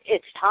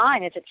it's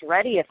time, if it's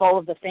ready, if all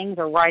of the things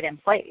are right in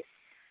place.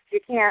 You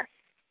can't,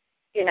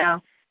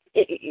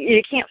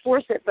 you can't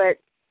force it, but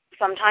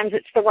sometimes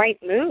it's the right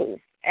move.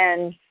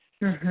 And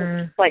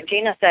like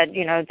Gina said,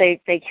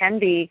 they can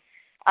be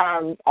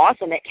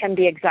awesome. It can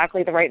be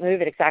exactly the right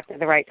move at exactly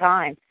the right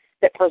time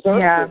that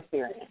preserves the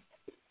experience.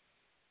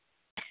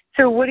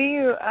 So what do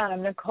you,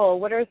 Nicole,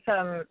 what are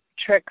some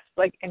tricks,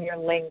 like, in your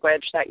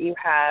language that you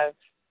have,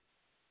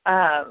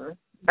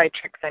 by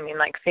tricks, I mean,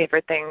 like,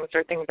 favorite things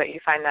or things that you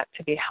find that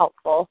to be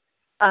helpful,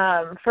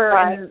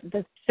 for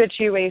the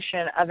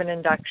situation of an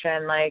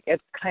induction, like,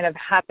 it's kind of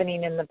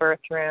happening in the birth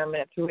room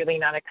and it's really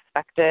not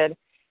expected,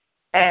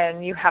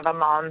 and you have a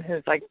mom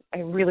who's like, I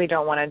really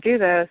don't want to do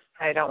this.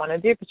 I don't want to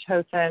do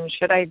Pitocin.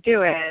 Should I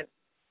do it?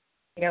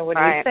 What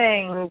do you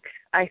think?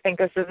 I think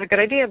this is a good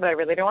idea, but I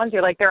really don't want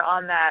to. Like, they're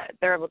on that,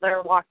 they're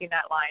walking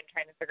that line,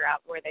 trying to figure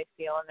out where they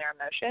feel in their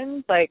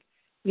emotions. Like,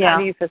 how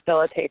do you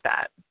facilitate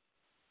that?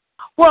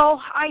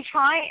 Well, I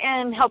try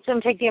and help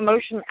them take the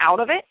emotion out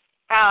of it,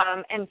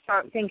 and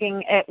start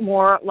thinking it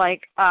more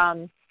like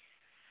a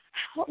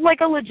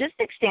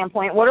logistic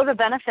standpoint. What are the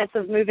benefits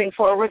of moving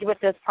forward with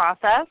this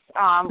process?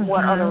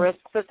 What are the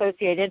risks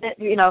associated?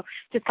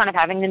 Just kind of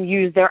having them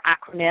use their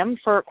acronym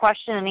for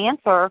question and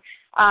answer,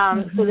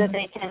 so that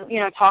they can,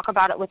 talk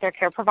about it with their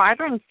care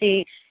provider and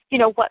see,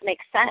 what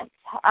makes sense.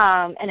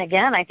 And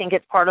again, I think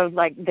it's part of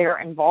like their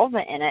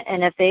involvement in it.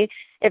 And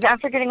if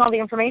after getting all the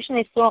information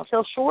they still don't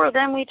feel sure,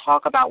 then we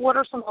talk about what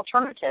are some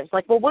alternatives.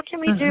 Like, well, what can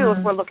we do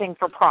if we're looking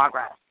for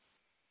progress?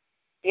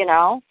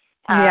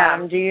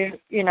 Yeah. Do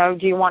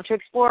you want to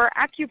explore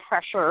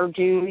acupressure?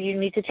 Do you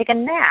need to take a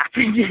nap?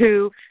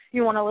 Do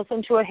you want to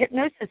listen to a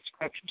hypnosis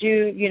script?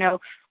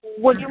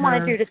 What do you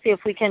want to do to see if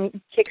we can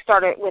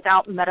kickstart it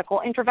without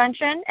medical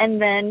intervention? And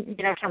then,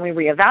 can we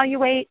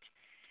reevaluate?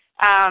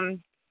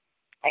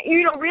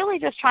 Really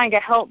just trying to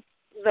help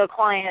the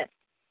client,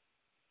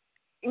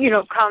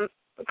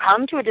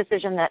 come to a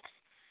decision that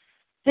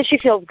she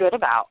feels good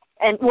about.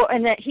 And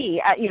that he,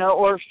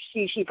 or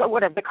she,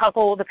 whatever, the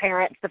couple, the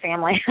parents, the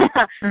family,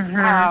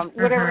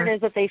 whatever it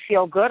is that they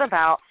feel good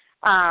about,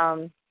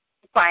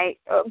 by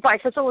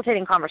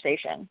facilitating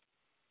conversation.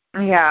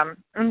 Yeah.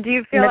 And do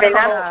you feel like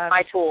that's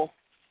my tool?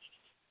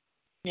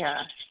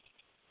 Yeah.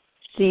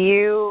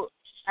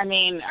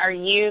 Are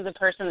you the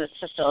person that's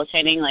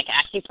facilitating like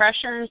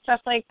acupressure and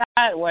stuff like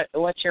that?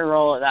 What's your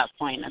role at that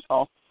point,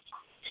 Nicole?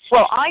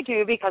 Well, I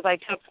do because I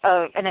took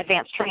an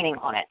advanced training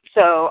on it.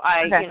 So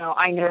I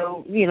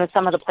know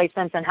some of the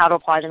placements and how to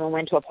apply them and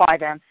when to apply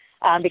them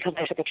because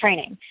I took a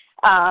training.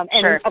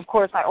 And of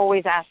course, I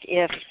always ask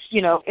if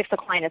the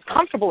client is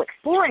comfortable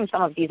exploring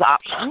some of these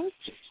options.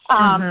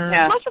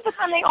 Most of the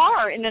time they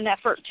are in an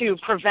effort to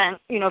prevent,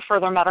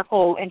 further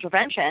medical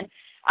intervention.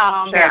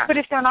 But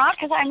if they're not,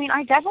 because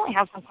I definitely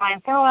have some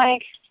clients, they're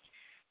like,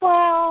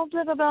 well,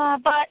 blah, blah, blah,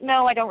 but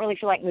no, I don't really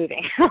feel like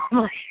moving.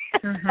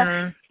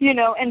 And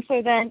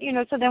so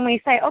then we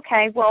say,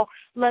 okay, well,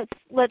 let's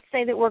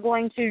say that we're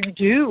going to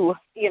do,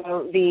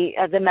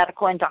 the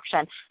medical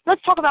induction.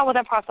 Let's talk about what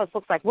that process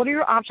looks like. What are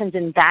your options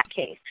in that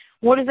case?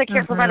 What is the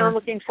care provider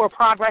looking for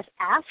progress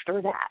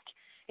after that?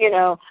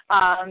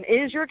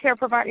 Is your care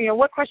provider,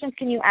 what questions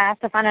can you ask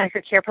to find out if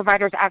your care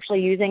provider is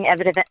actually using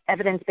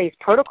evidence-based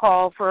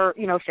protocol for,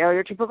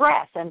 failure to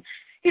progress and,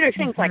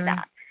 things like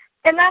that.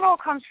 And that all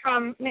comes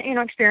from,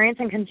 experience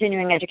and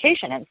continuing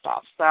education and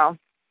stuff. So,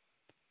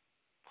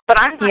 but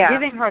I'm not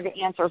giving her the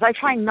answers. I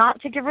try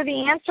not to give her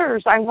the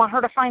answers. I want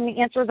her to find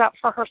the answers out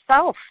for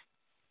herself.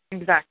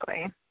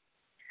 Exactly.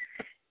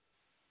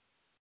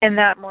 And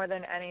that more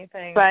than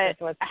anything is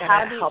what's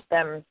going to help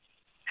them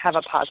have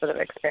a positive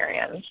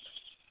experience.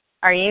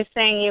 Are you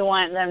saying you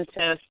want them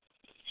to,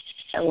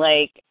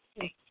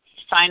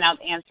 find out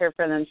the answer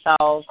for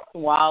themselves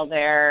while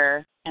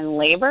they're in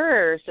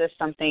labor, or is this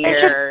something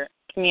you're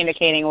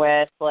communicating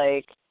with,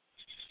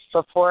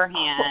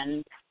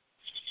 beforehand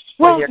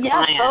with your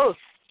client? Both.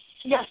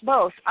 Yes,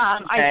 both.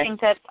 I think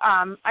that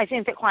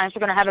clients are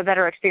going to have a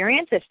better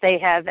experience if they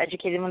have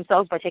educated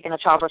themselves by taking a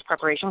childbirth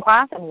preparation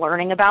class and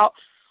learning about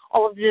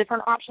all of the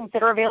different options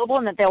that are available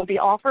and that they'll be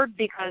offered,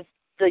 because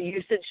the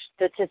usage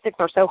statistics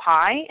are so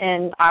high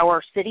in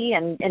our city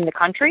and in the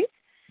country.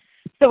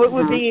 So it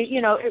would be,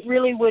 it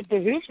really would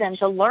behoove them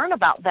to learn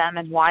about them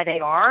and why they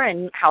are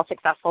and how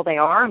successful they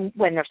are and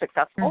when they're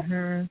successful.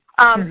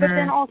 But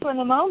then also in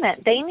the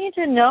moment, they need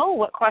to know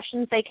what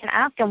questions they can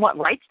ask and what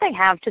rights they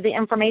have to the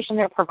information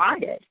they're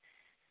provided.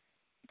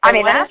 So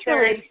that's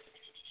really...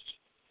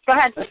 Go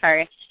ahead.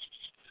 Sorry.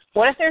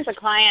 What if there's a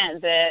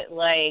client that,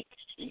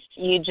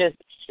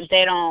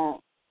 they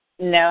don't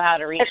know how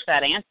to reach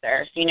that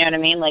answer? You know what I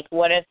mean?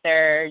 What if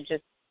they're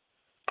just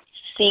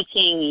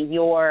seeking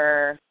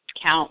your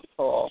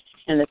counsel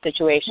in the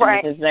situation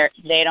because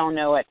they don't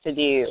know what to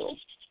do?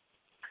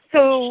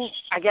 So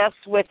I guess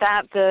with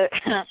that,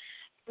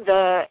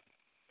 the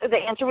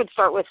answer would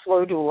start with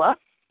flow doula,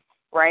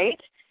 right?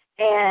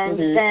 And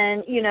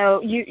then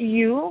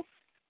you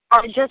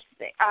are just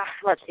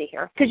let's see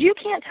here, because you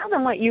can't tell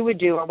them what you would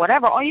do or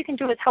whatever. All you can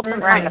do is help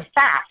them find the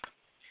facts.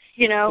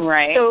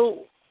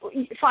 So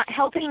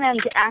helping them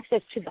get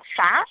access to the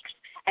facts.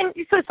 And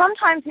so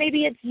sometimes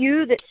maybe it's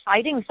you that's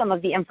citing some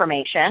of the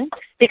information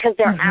because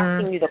they're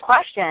asking you the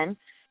question,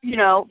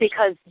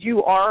 because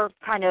you are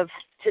kind of,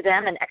 to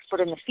them, an expert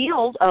in the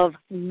field of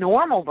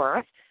normal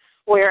birth,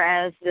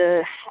 whereas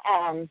the,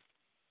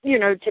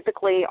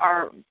 typically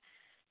our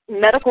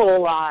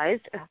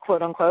medicalized,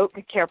 quote unquote,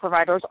 care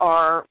providers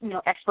are,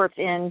 experts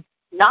in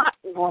not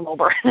normal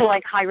birth,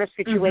 like high-risk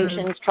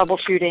situations,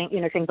 troubleshooting,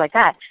 things like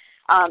that,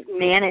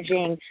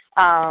 managing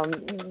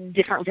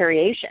different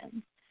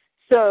variations.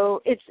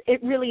 So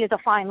it really is a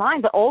fine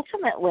line, but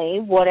ultimately,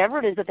 whatever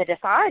it is that they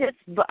decide,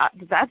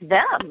 that's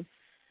them,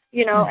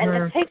 and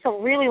it takes a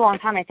really long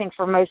time, I think,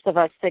 for most of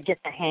us to get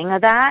the hang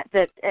of that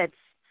it's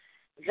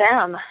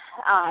them.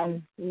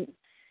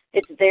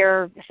 It's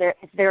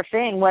their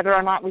thing, whether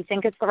or not we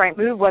think it's the right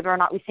move, whether or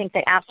not we think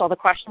they asked all the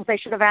questions they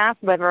should have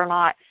asked, whether or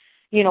not,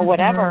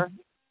 whatever.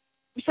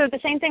 So the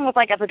same thing with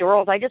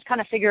epidurals. I just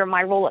kind of figure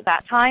my role at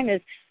that time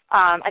is,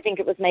 I think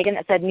it was Megan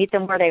that said, meet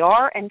them where they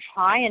are and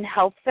try and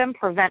help them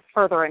prevent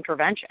further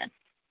intervention.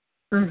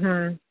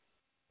 And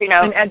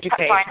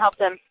educate. Try and help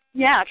them.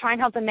 Yeah, try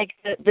and help them make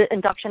the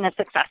induction a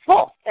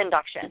successful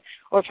induction,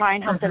 or try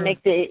and help them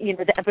make the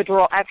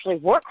epidural actually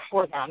work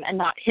for them and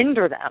not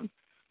hinder them.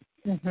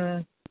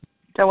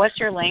 So what's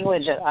your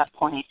language at that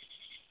point?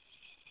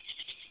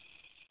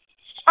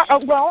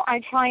 Well, I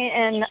try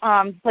and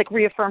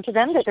reaffirm to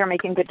them that they're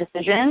making good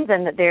decisions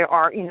and that they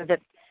are,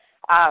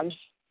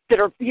 that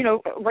are,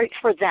 right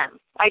for them.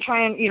 I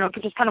try and,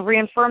 just kind of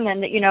reaffirm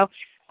them that,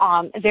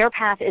 their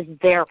path is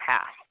their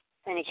path.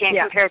 And you can't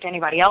compare it to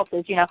anybody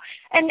else's,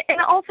 And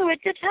also it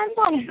depends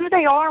on who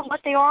they are, what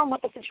and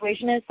what the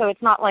situation is. So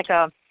it's not like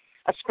a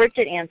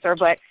scripted answer,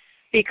 but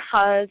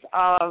because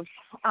of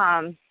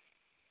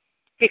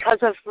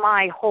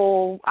my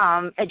whole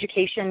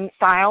education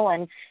style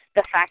and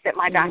the fact that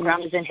my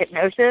background is in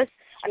hypnosis,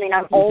 I mean,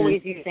 I'm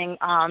always using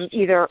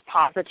either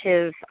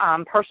positive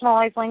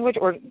personalized language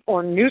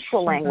or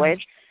neutral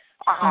language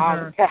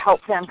to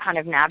help them kind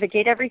of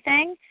navigate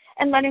everything.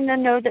 And letting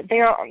them know that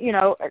there are,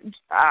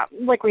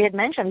 like we had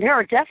mentioned, there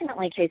are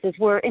definitely cases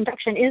where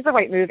induction is the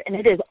right move, and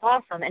it is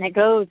awesome, and it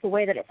goes the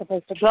way that it's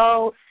supposed to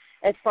go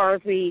as far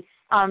as we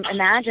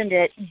imagined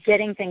it,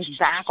 getting things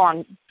back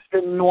on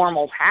the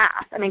normal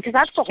path. I mean, because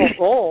that's the whole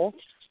goal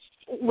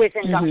with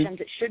inductions.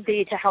 It should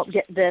be to help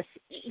get this,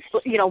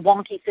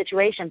 wonky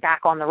situation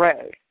back on the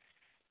road.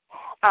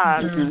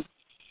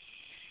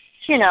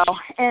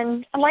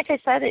 And like I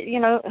said,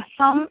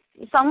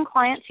 some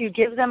clients, you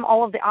give them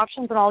all of the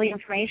options and all the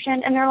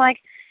information, and they're like,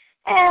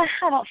 I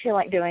don't feel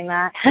like doing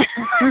that.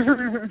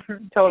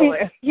 Totally.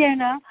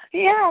 Yeah,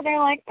 they're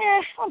like,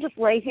 I'll just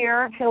lay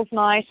here. It feels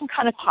nice. I'm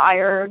kind of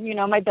tired.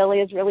 My belly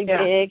is really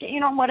big,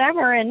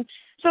 whatever. And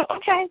so,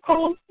 okay,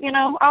 cool.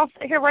 I'll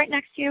sit here right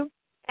next to you,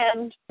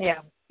 and,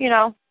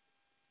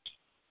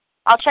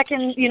 I'll check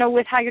in,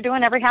 with how you're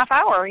doing every half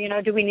hour.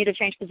 Do we need to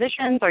change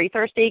positions? Are you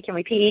thirsty? Can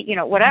we pee?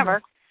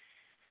 Whatever.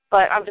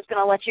 But I'm just going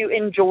to let you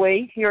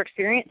enjoy your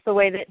experience the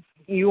way that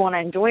you want to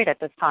enjoy it at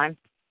this time.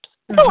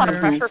 It's a lot of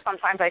pressure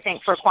sometimes, I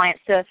think, for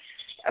clients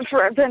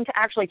for them to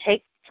actually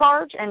take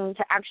charge and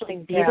to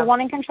actually be the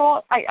one in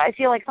control. I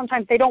feel like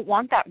sometimes they don't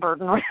want that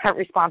burden or that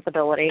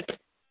responsibility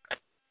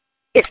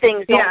if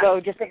things don't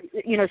go just,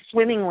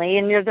 swimmingly,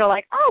 and they're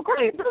like, oh,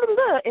 great, blah, blah,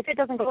 blah. If it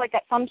doesn't go like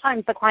that,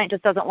 sometimes the client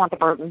just doesn't want the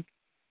burden.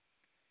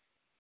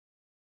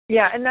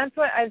 Yeah, and that's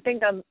what I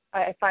think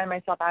I find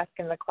myself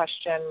asking the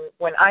question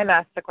when I'm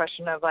asked the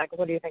question of, like,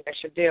 what do you think I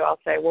should do? I'll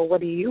say, well, what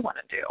do you want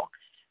to do?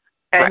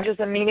 And just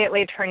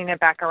immediately turning it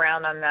back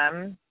around on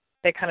them,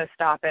 they kind of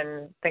stop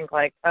and think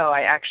like, oh,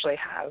 I actually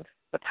have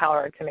the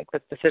power to make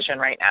this decision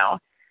right now.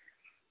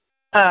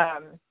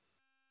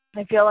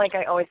 I feel like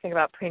I always think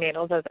about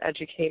prenatals as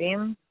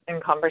educating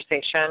in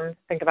conversation,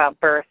 think about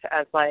birth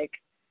as like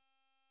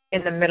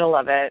in the middle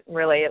of it,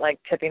 really like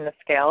tipping the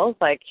scales,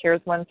 like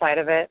here's one side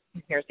of it,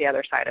 here's the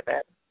other side of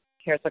it.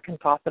 Here's what can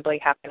possibly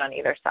happen on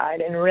either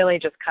side, and really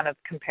just kind of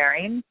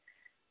comparing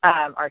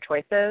our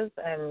choices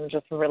and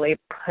just really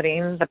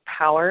putting the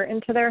power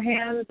into their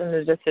hands and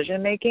the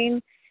decision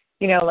making.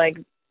 Like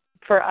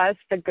for us,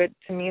 a good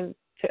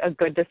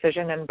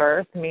decision in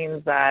birth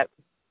means that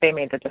they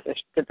made the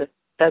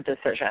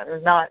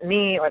decision, not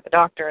me or the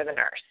doctor or the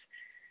nurse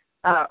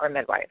or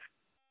midwife.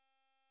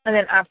 And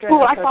then after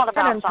I thought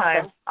about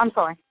something. I'm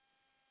sorry.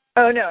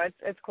 Oh no,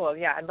 it's cool.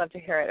 Yeah, I'd love to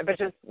hear it. But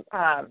just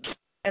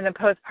in the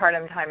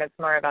postpartum time, it's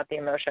more about the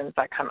emotions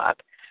that come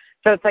up.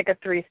 So it's like a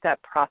 3-step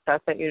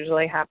process that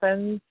usually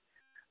happens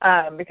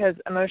because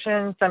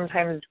emotions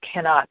sometimes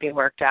cannot be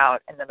worked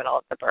out in the middle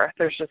of the birth.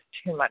 There's just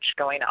too much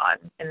going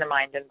on in the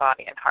mind and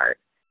body and heart.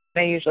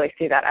 And I usually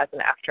see that as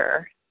an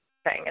after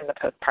thing in the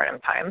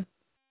postpartum time.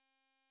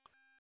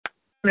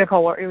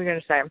 Nicole, what were you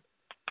going to say?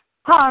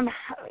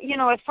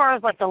 As far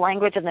as like the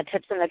language and the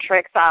tips and the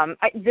tricks,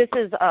 this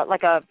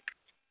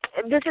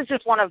is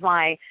just one of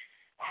my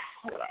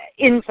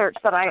inserts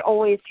that I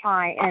always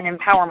try and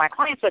empower my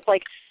clients with.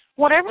 Like,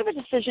 whatever the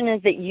decision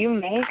is that you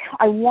make,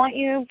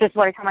 this is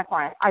what I tell my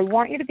clients, I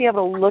want you to be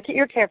able to look at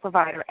your care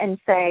provider and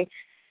say,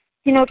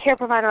 care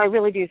provider, I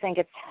really do think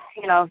it's,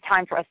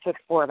 time for us to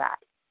explore that.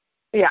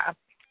 Yeah.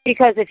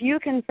 Because if you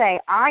can say,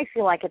 I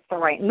feel like it's the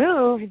right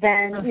move,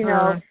 then,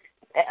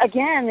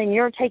 again, then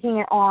you're taking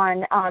it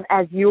on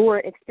as your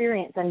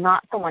experience and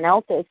not someone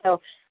else's.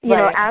 So,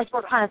 as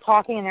we're kind of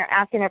talking and they're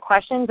asking their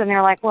questions and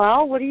they're like,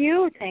 well, what do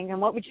you think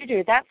and what would you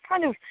do? That's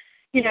kind of,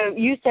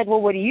 you said, well,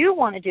 what do you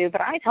want to do?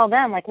 But I tell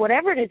them, like,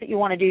 whatever it is that you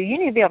want to do, you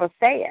need to be able to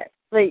say it.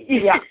 Like,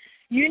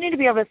 you need to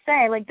be able to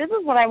say, like, this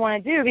is what I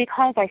want to do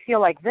because I feel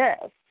like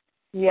this.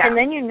 Yeah. And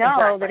then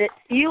that it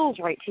feels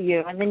right to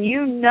you. And then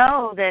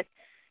that,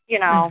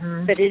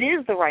 that it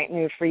is the right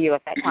move for you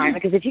at that time.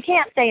 Because if you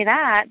can't say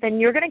that, then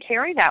you're going to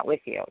carry that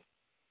with you.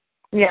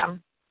 Yeah.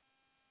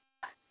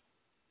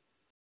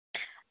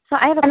 So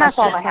I have a question. And that's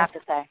all I have to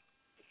say.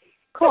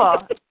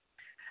 Cool.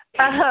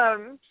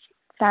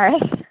 Sorry.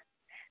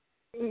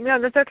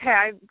 No, that's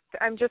okay.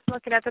 I'm just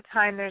looking at the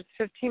time. There's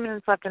 15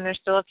 minutes left, and there's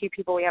still a few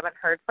people we haven't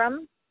heard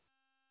from.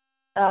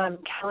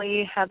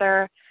 Kelly,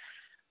 Heather,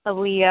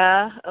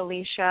 Aaliyah,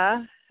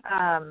 Alicia.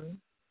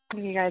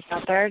 You guys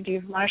out there, do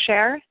you want to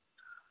share?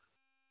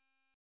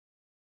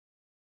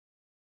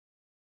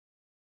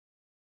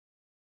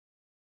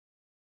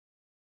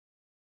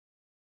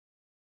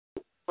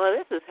 Well,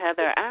 this is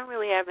Heather. I don't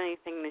really have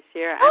anything to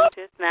share. I'm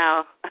just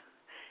now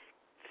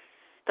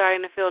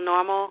starting to feel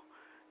normal.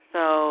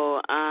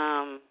 So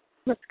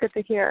That's good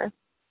to hear.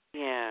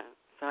 Yeah.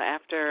 So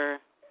after,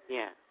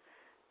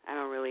 I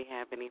don't really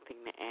have anything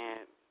to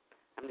add.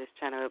 I'm just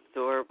trying to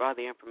absorb all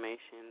the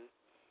information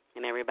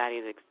and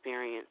everybody's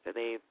experience that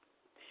they've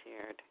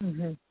shared.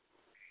 Mm-hmm.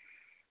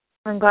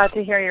 I'm glad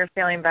to hear you're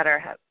feeling better,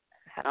 Heather.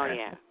 Oh,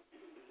 yeah.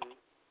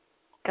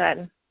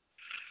 Good.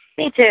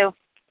 Me too.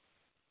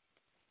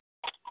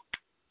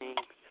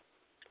 Thanks.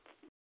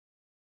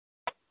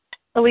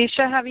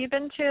 Alicia, have you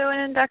been to an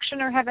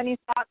induction or have any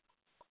thoughts?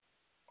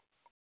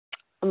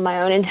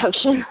 My own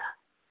induction.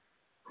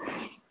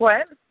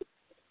 What?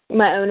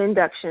 My own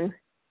induction.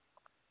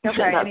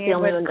 Okay. That's the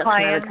only induction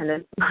I've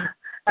attended.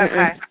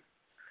 Okay.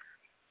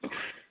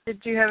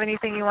 Did you have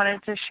anything you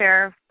wanted to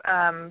share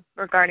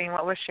regarding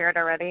what was shared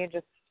already?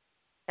 Just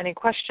any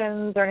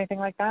questions or anything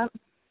like that?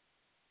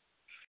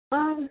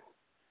 No,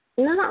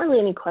 not really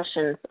any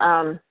questions.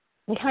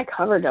 We kind of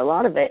covered a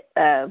lot of it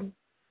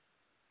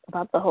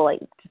about the whole,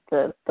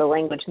 just the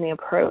language and the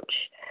approach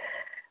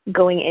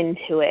going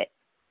into it.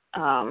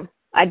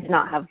 I did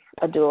not have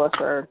a doula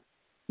for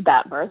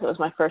that birth. It was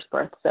my first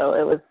birth,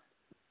 so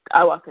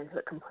I walked into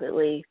it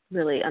completely,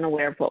 really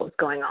unaware of what was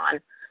going on.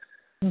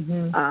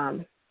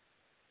 Mm-hmm.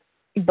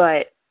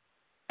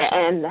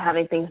 And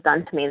having things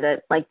done to me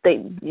that, like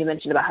you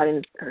mentioned about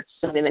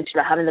somebody mentioned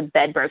about having the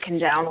bed broken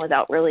down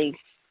without really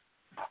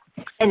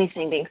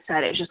anything being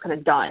said. It was just kind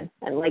of done,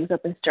 and legs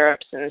up in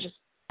stirrups, and just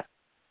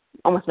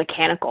almost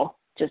mechanical,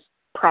 just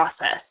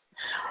process.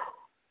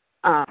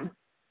 And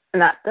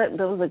that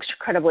was an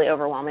incredibly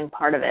overwhelming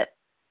part of it.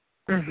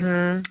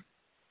 Mm-hmm.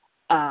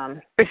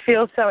 It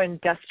feels so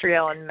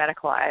industrial and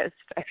medicalized.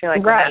 I feel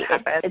like right. When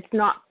that happens. It's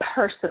not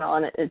personal,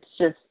 and it's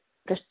just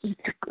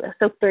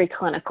so very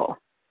clinical.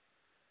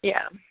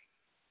 Yeah.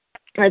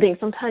 I think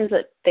sometimes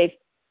that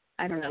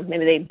I don't know,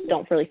 maybe they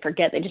don't really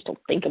forget, they just don't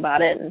think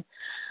about it.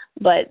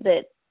 But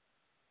that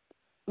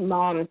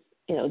moms,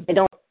 they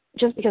don't,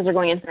 just because they're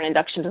going in for an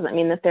induction doesn't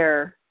mean that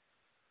they're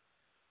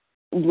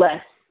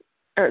less,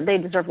 or they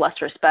deserve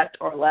less respect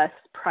or less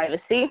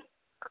privacy.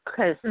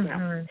 Because,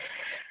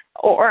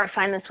 or I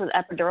find this with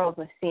epidurals.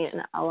 I've seen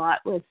a lot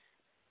with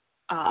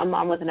a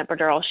mom with an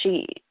epidural.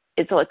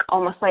 It's like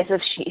almost like as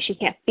if she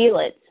can't feel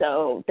it.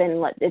 So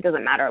then it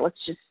doesn't matter.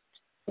 Let's just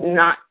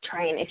not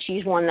try. And if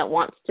she's one that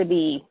wants to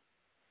be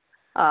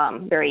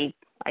very,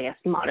 I guess,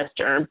 modest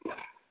or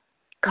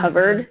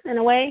covered in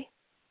a way,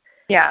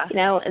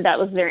 that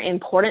was very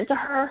important to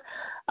her.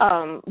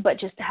 But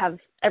just to have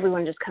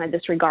everyone just kind of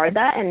disregard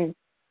that and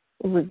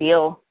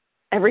reveal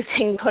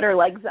everything, put her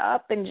legs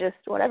up and just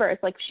whatever.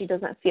 It's like if she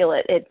doesn't feel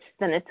it,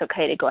 then it's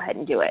okay to go ahead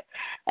and do it.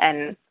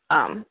 And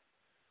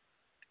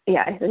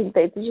I think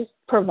they're just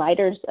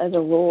providers as a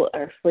rule,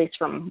 or at least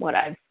from what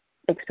I've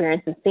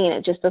experienced and seen,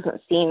 it just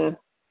doesn't seem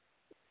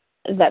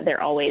that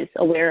they're always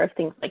aware of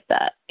things like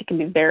that. It can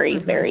be very,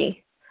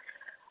 very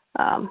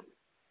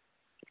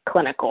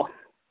clinical.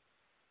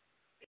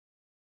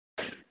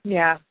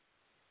 Yeah.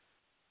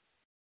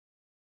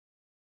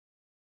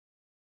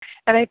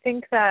 And I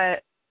think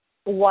that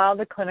while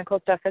the clinical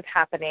stuff is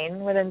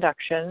happening with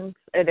inductions,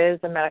 it is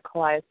a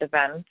medicalized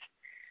event.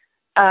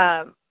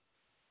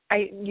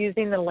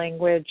 Using the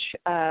language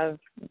of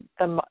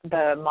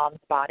the mom's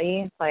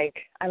body, like,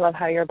 I love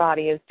how your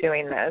body is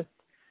doing this.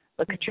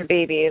 Look at your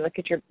baby. Look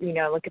at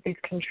look at these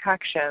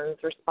contractions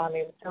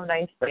responding so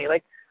nicely.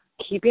 Like,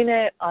 keeping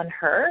it on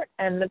her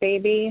and the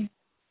baby,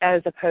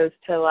 as opposed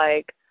to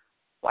like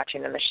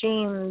watching the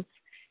machines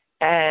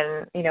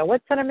and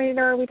what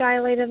centimeter are we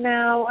dilated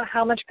now?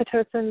 How much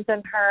pitocin's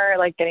in her?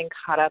 Like, getting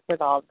caught up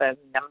with all the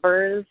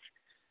numbers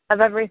of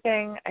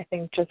everything. I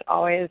think just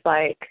always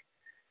like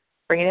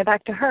bringing it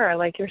back to her.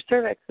 Like, your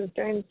cervix is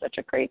doing such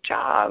a great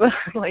job.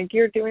 Like,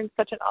 you're doing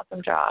such an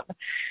awesome job.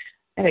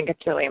 I think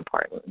it's really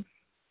important.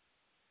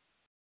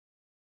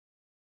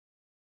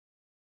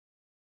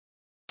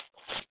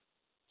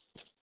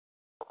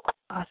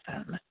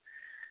 Awesome.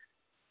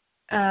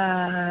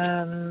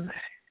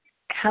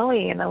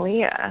 Kelly and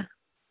Aaliyah.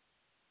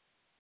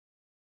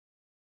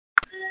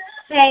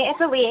 Hey, it's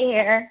Aaliyah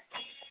here.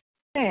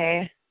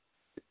 Hey.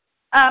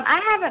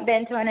 I haven't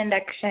been to an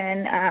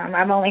induction.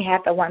 I've only had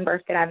the one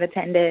birth that I've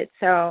attended,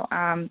 so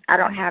I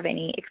don't have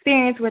any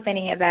experience with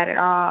any of that at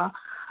all.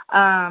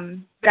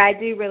 But I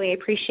do really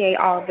appreciate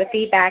all of the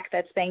feedback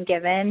that's been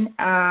given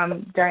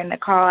during the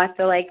call. I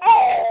feel like,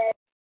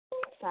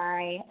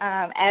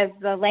 as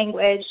the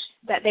language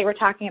that they were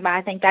talking about,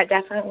 I think that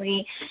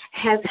definitely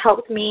has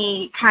helped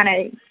me kind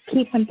of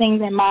keep some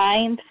things in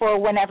mind for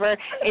whenever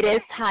it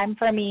is time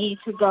for me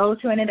to go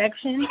to an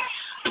induction.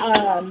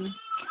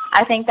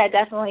 I think that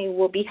definitely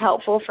will be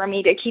helpful for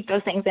me to keep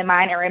those things in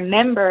mind and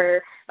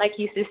remember, like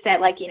you just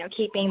said,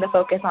 keeping the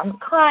focus on the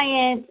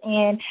client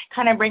and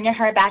kind of bringing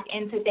her back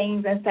into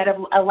things instead of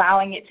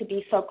allowing it to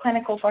be so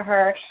clinical for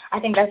her. I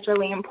think that's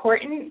really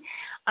important.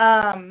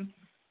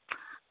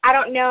 I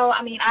don't know.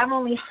 I mean, I've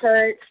only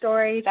heard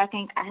stories. I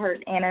think I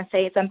heard Anna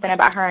say something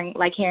about her,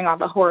 hearing all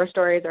the horror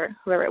stories, or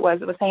whoever it was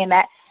that was saying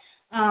that.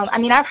 I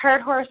mean, I've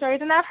heard horror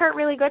stories and I've heard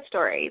really good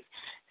stories.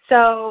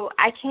 So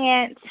I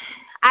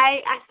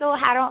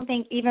I don't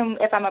think, even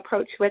if I'm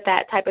approached with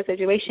that type of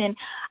situation,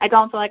 I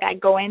don't feel like I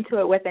go into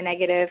it with a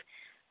negative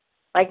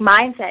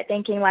mindset,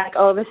 thinking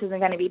oh, this isn't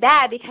going to be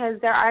bad, because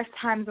there are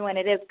times when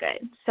it is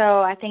good.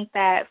 So I think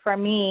that for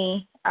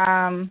me,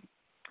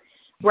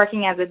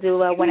 working as a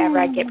doula, whenever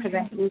I get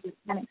presented with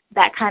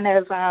that kind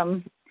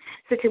of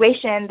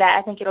situation, that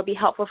I think it'll be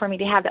helpful for me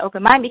to have the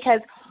open mind,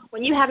 because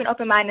when you have an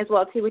open mind as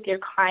well too with your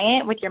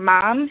client, with your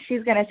mom,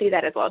 she's going to see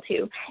that as well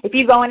too. If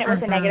you go in it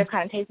with a negative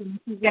connotation,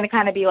 she's going to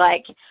kind of be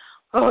like,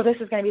 oh, this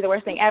is going to be the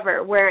worst thing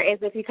ever. Whereas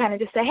if you kind of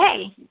just say,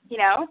 hey,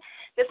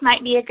 this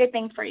might be a good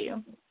thing for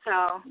you. So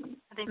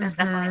I think that's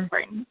definitely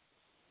important.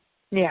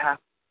 Yeah.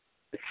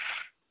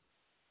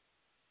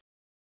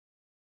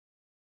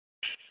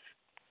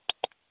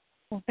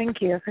 Well, thank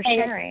you for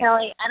sharing.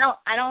 Kelly,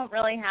 I don't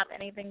really have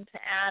anything to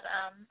add.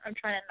 I'm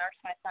trying to nurse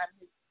my son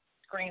who's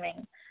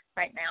screaming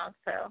right now,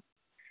 so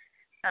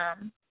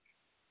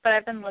but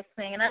I've been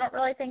listening, and I don't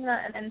really think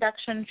that an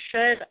induction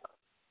should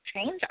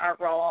change our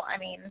role. I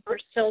mean, we're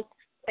still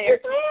there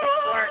to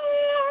support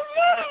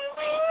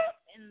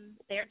in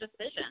their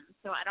decisions,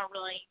 so I don't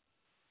really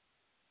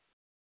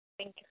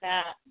think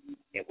that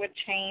it would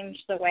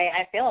change the way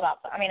I feel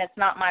about them. I mean, it's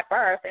not my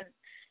birth, and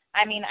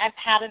I mean, I've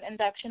had an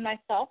induction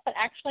myself, but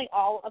actually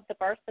all of the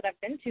births that I've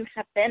been to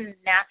have been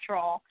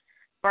natural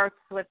births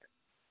with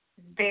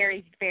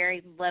very,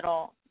 very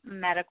little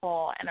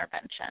medical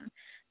intervention.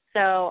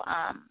 So,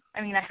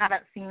 I mean, I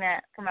haven't seen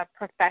it from a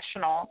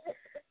professional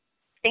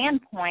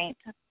standpoint,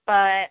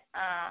 but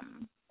I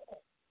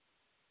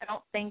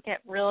don't think it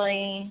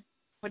really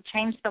would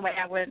change the way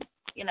I would,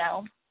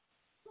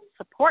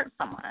 support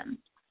someone,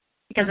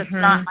 because it's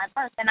not my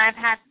birth. And I've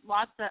had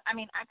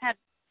I've had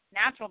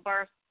natural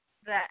births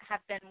that have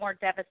been more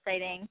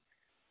devastating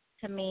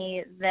to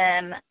me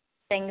than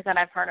things that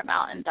I've heard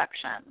about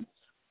inductions.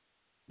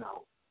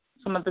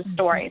 Some of the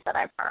stories that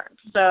I've heard.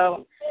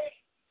 So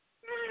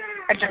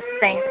I just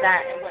think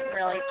that it wouldn't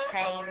really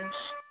change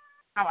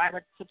how I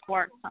would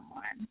support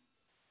someone.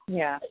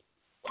 Yeah.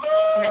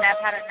 I mean,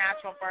 I've had a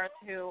natural birth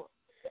who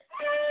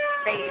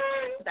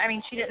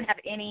she didn't have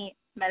any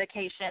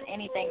medication,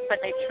 anything, but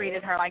they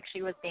treated her like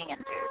she was being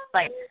induced,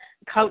 like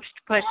coached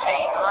pushing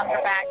on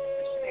her back to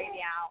push the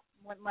baby out,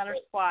 wouldn't let her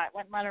squat,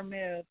 wouldn't let her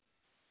move,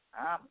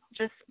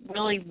 just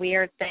really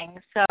weird things.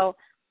 So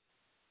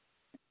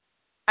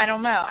I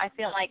don't know. I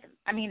feel like,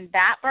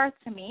 that birth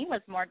to me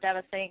was more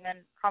devastating than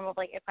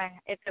probably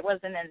if it was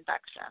an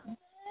induction.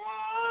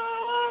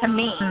 To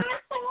me,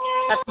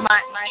 that's my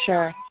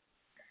sure.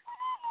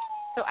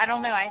 So I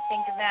don't know. I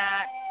think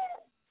that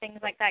things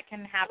like that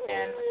can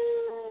happen,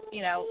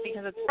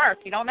 because it's birth.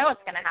 You don't know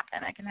what's going to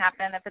happen. It can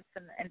happen if it's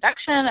an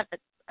induction, if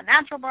it's a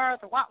natural birth,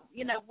 or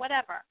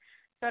whatever.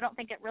 So I don't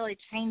think it really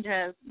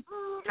changes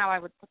how I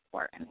would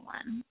support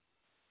anyone.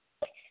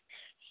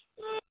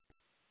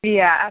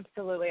 Yeah,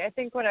 absolutely. I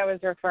think what I was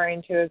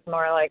referring to is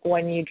more like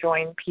when you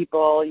join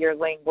people, your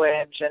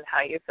language and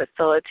how you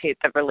facilitate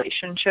the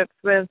relationships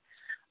with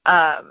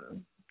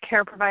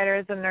care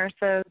providers and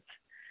nurses.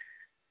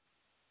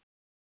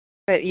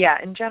 But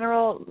yeah, in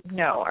general,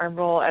 no, our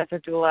role as a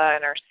doula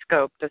and our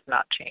scope does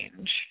not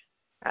change.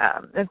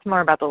 It's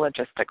more about the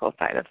logistical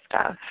side of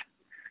stuff.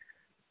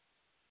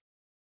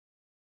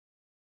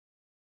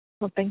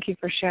 Well, thank you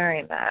for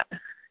sharing that.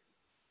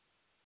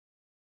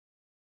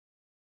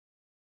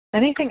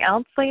 Anything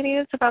else,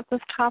 ladies, about this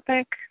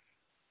topic?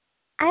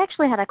 I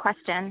actually had a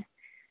question.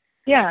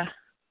 Yeah.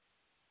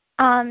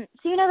 So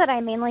you know that I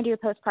mainly do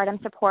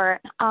postpartum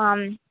support.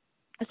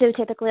 So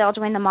typically I'll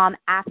join the mom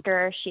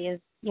after she's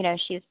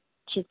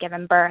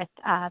given birth,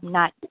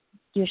 not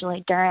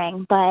usually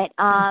during. But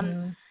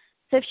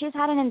so if she's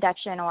had an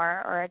induction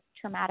or a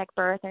traumatic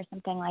birth or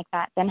something like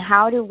that, then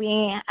how do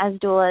we as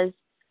doulas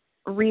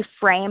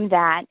reframe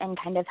that and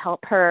kind of help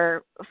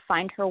her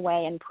find her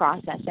way in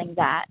processing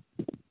that?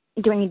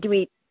 Do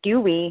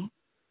we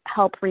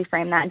help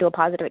reframe that into a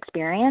positive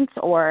experience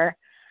or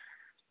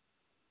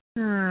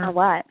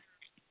what?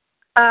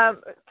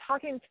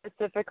 Talking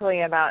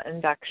specifically about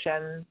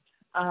induction,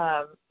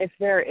 if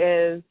there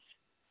is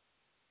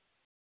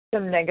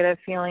some negative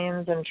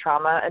feelings and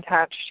trauma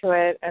attached to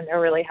it and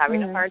they're really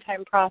having a hard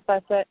time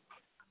process it,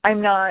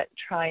 I'm not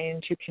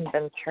trying to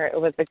convince her it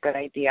was a good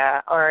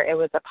idea or it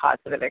was a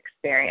positive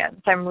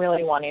experience. I'm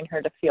really wanting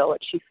her to feel what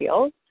she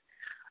feels.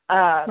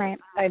 Right.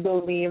 I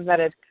believe that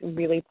it's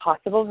really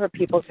possible for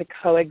people to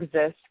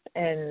coexist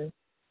in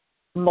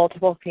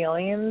multiple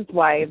feelings.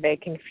 Why they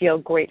can feel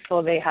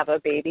grateful they have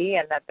a baby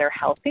and that they're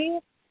healthy.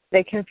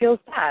 They can feel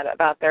sad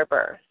about their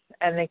birth,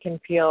 and they can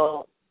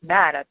feel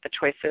mad at the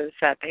choices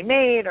that they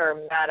made or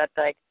mad at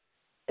the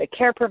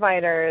care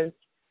providers.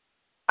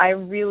 I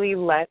really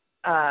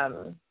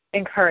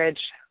encourage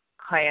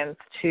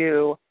clients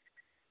to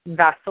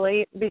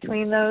vacillate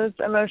between those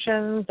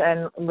emotions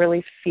and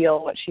really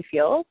feel what she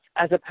feels,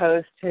 as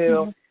opposed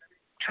to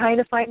trying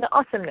to find the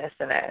awesomeness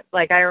in it.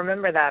 Like, I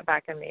remember that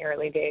back in the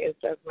early days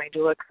of my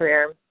doula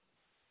career.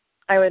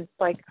 I would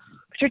but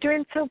you're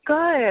doing so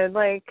good.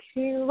 Like,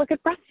 you look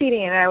at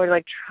breastfeeding. And I would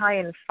try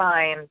and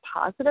find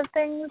positive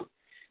things.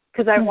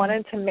 because I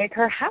wanted to make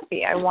her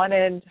happy. I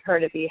wanted her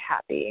to be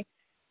happy.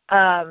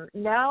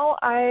 Now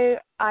I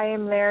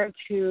am there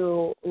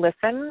to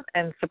listen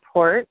and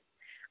support,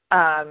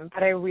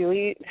 but I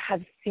really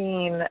have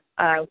seen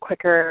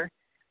quicker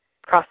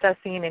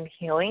processing and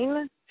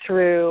healing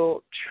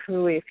through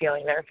truly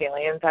feeling their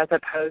feelings, as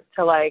opposed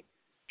to like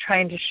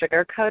trying to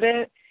sugarcoat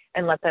it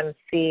and let them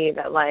see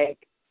that like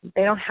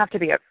they don't have to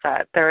be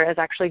upset. There is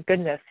actually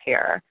goodness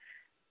here.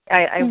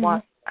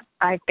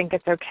 I think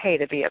it's okay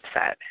to be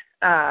upset.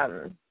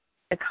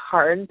 It's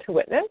hard to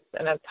witness,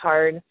 and it's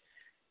hard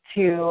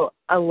to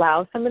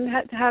allow someone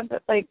to have,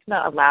 like,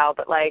 not allow,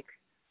 but like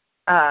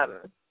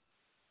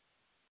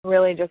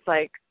really just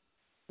like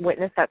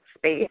witness that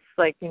space,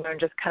 like, you know,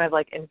 just kind of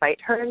like invite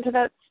her into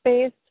that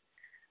space.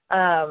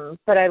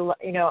 But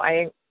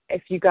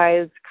if you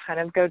guys kind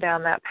of go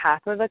down that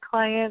path with a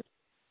client,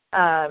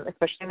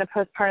 especially in the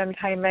postpartum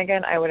time,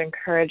 Megan, I would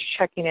encourage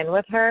checking in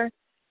with her.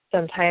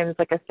 Sometimes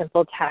like a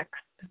simple text,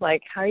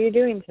 like, how are you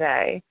doing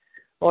today?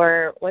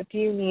 Or what do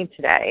you need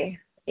today?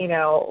 You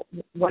know,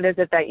 what is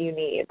it that you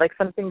need? Like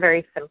something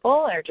very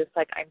simple, or just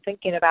like, I'm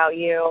thinking about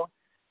you.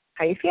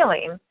 How are you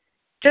feeling?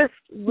 Just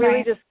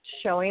really just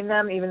showing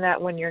them, even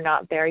that when you're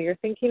not there, you're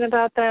thinking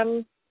about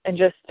them. And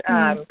just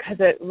because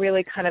it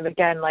really kind of,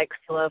 again, like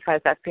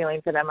solidifies that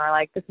feeling for them, are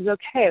like, this is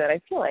okay that I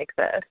feel like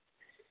this.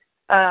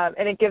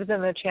 And it gives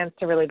them a chance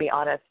to really be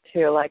honest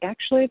too. Like,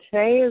 actually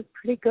today is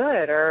pretty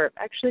good, or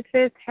actually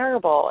today is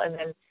terrible. And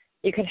then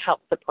you can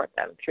help support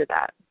them through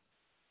that.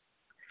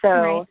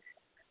 So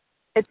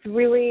it's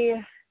really,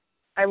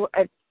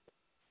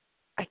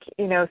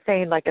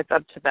 saying like it's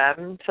up to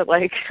them to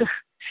like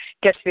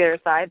get to the other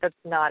side. It's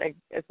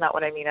not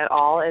what I mean at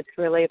all. It's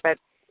really, but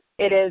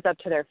it is up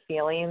to their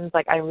feelings.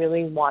 Like, I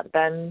really want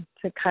them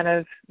to kind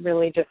of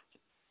really just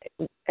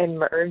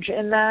emerge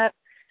in that,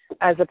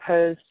 as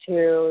opposed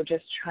to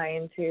just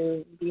trying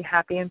to be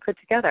happy and put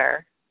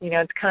together. You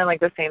know, it's kind of like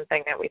the same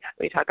thing that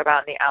we talk about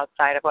on the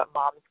outside of what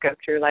moms go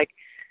through. Like,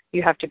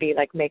 you have to be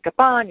like makeup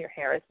on, your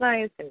hair is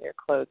nice, and your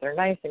clothes are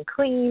nice and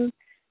clean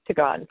to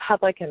go out in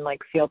public and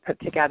like feel put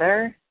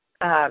together.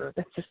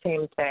 It's the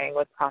same thing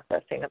with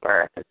processing a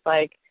birth. It's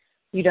like,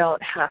 you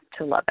don't have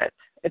to love it.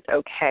 It's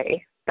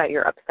okay that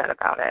you're upset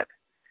about it.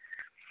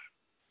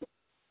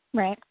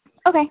 Right.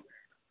 Okay.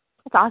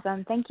 That's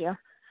awesome. Thank you.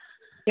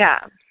 Yeah.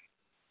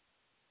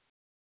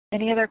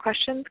 Any other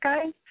questions,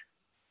 guys?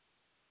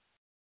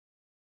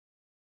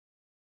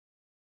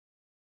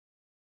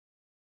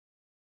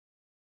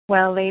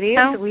 Well, ladies,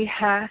 we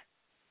have...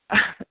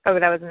 Oh,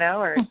 that was a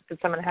no, or did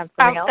someone have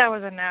something else? That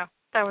was a no.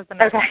 That was a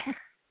no. Okay.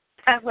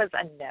 That was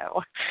a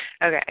no.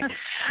 Okay.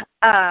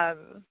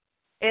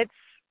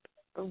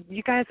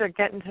 You guys are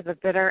getting to the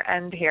bitter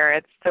end here.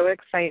 It's so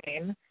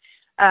exciting.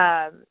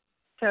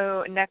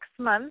 So next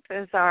month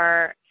is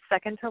our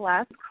second to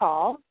last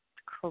call.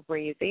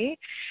 Crazy.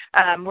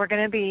 We're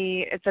going to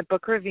be, it's a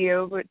book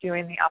review. We're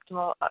doing the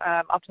Optimal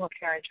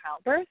Care in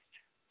Childbirth.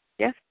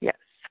 Yes.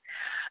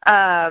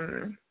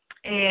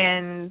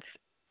 And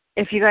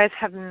if you guys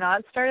have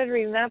not started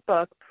reading that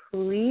book,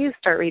 please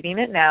start reading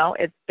it now.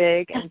 It's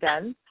big and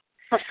dense.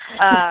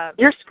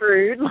 You're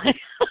screwed.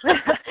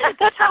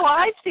 That's how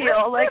I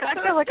feel. Like, I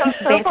feel like I'm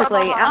so far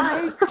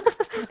behind.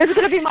 It's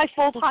going to be my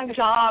full-time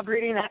job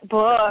reading that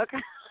book.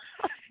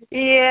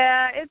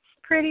 Yeah, it's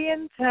pretty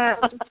intense.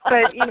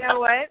 But you know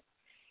what?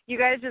 You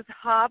guys just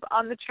hop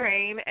on the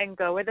train and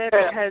go with it,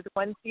 because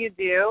once you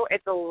do,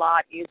 it's a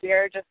lot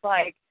easier. Just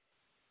like,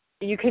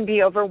 you can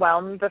be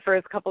overwhelmed the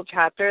first couple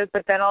chapters,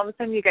 but then all of a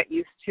sudden you get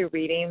used to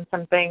reading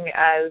something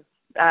as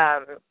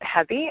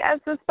heavy as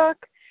this book.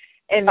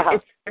 And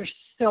there's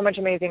so much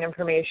amazing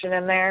information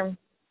in there.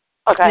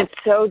 Okay. And it's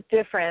so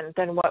different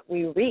than what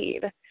we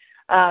read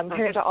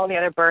compared to all the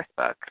other birth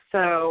books.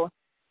 So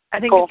I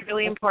think it's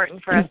really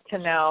important for us to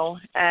know.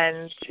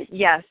 And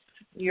yes,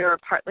 you're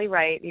partly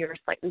right. You're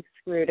slightly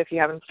screwed if you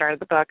haven't started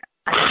the book.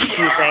 I'm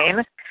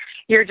teasing.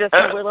 You're just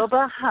a little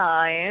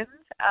behind.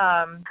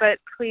 But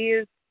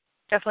please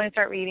definitely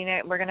start reading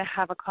it. We're going to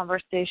have a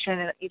conversation,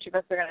 and each of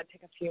us are going to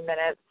take a few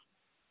minutes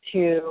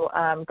to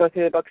go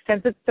through the book.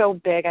 Since it's so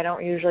big, I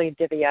don't usually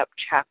divvy up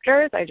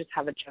chapters. I just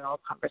have a general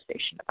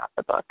conversation about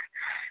the book.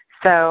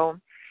 So,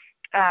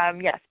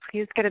 yes,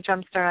 please get a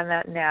jump start on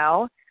that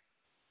now.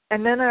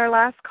 And then our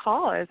last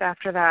call is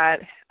after that,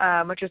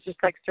 which is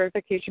just like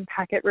certification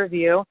packet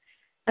review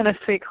and a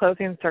sweet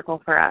closing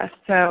circle for us.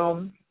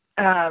 So,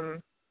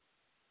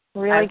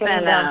 really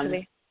getting down to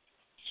the...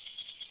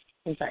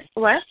 I'm sorry.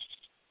 What?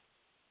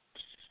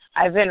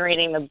 I've been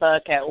reading the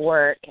book at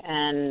work,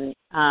 and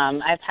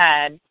I've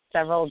had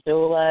several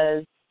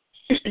doulas.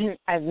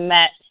 I've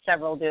met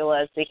several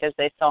doulas because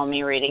they saw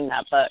me reading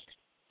that book.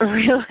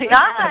 Really?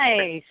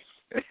 Nice.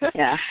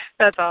 Yeah.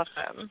 That's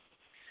awesome.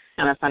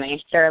 Kind of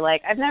funny. They're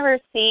like, I've never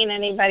seen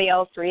anybody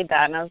else read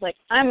that. And I was like,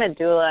 I'm a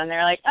doula. And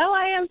they're like, oh,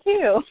 I am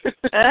too.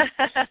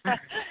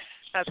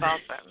 That's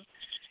awesome.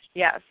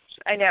 Yes,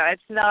 I know.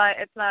 It's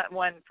not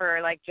one for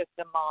like just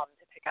a mom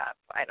to pick up.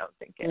 I don't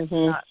think it's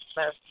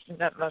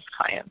not most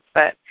clients.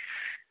 But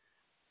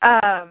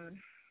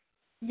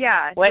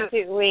Yeah. What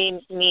do we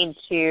need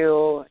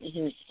to,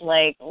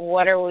 like,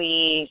 what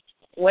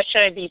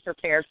should I be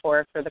prepared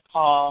for the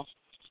call,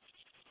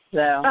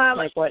 though?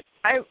 Like what?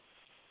 I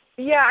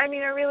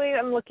really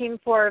am looking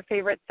for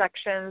favorite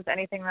sections,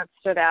 anything that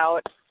stood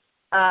out.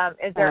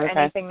 Is there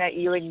anything that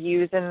you would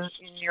use in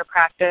your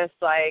practice,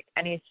 like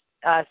any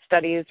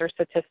studies or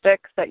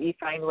statistics that you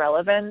find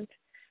relevant,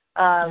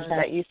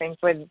 that you think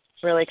would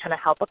really kind of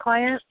help a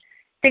client?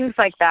 Things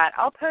like that.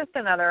 I'll post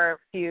another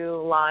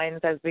few lines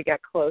as we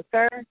get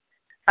closer.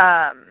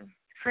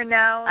 For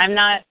now, I'm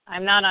not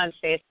on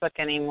Facebook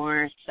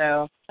anymore,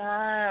 so.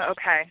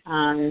 Okay.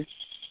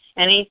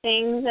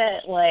 Anything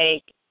that,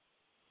 like,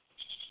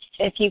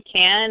 if you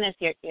can,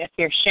 if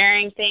you're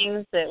sharing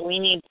things that we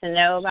need to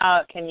know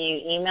about, can you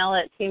email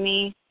it to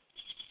me?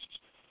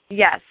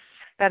 Yes,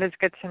 that is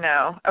good to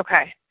know.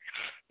 Okay.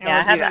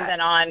 Yeah, I haven't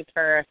been on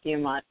for a few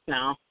months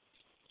now.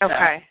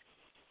 Okay.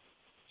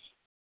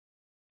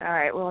 All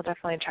right, we'll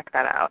definitely check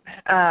that out.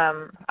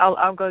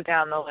 I'll go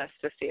down the list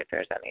to see if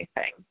there's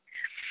anything.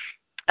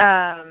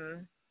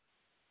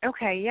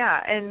 Okay,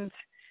 yeah, and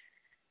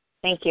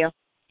thank you.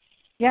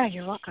 Yeah,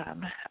 you're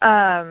welcome.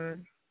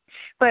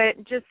 But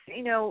just,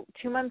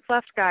 2 months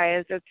left,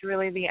 guys. It's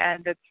really the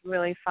end. It's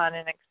really fun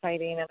and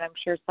exciting, and I'm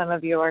sure some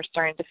of you are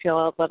starting to feel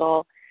a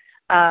little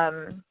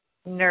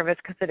nervous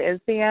because it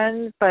is the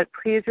end. But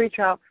please reach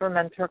out for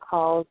mentor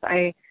calls.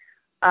 I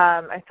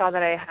saw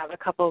that I have a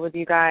couple with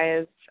you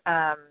guys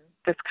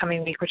this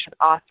coming week, which is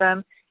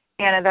awesome.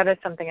 And that is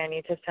something I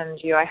need to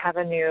send you. I have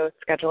a new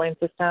scheduling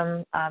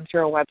system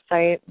through a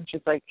website, which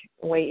is like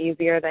way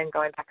easier than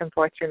going back and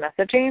forth through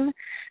messaging.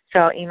 So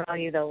I'll email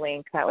you the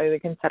link. That way we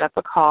can set up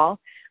a call.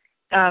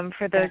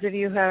 For those of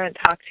you who haven't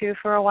talked to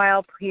for a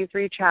while, please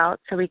reach out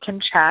so we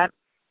can chat.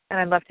 And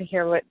I'd love to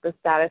hear what the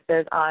status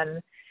is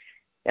on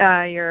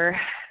your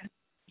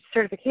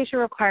certification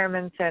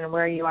requirements and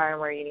where you are and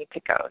where you need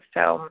to go.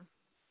 So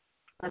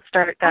let's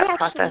start that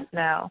process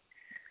now.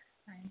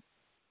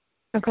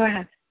 Go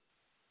ahead.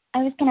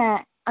 I was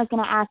gonna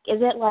ask,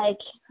 is it like,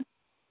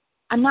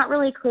 I'm not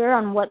really clear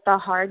on what the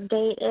hard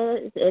date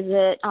is. Is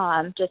it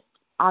just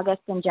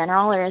August in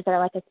general, or is there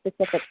like a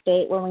specific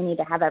date where we need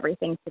to have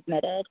everything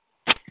submitted?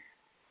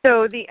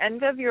 So the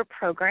end of your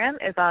program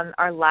is on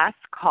our last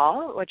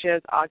call, which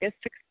is August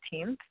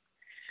 16th.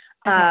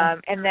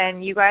 And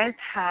then you guys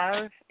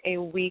have a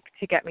week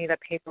to get me the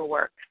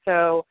paperwork.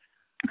 So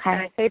when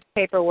I say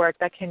paperwork,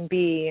 that can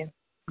be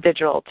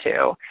digital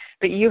too,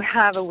 but you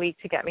have a week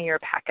to get me your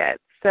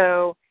packet.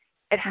 So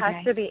it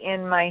has to be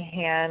in my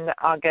hand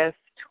August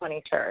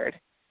 23rd.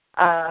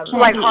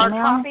 Like hard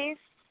copies?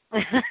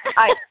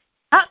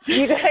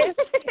 You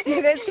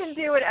guys can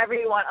do whatever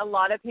you want. A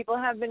lot of people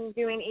have been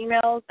doing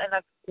emails, and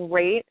that's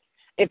great.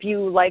 If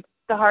you like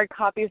the hard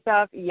copy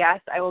stuff, yes,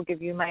 I will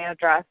give you my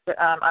address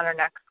on our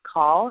next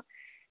call,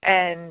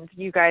 and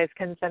you guys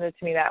can send it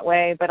to me that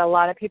way. But a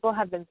lot of people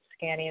have been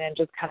scanning and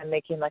just kind of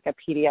making like a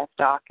PDF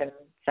doc and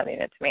sending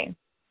it to me.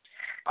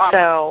 Awesome.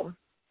 So,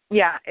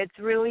 yeah, it's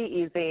really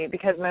easy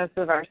because most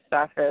of our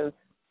stuff is,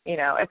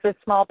 it's a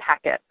small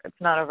packet. It's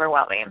not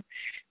overwhelming.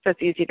 So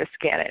it's easy to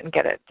scan it and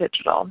get it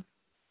digital.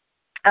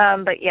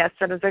 But yes,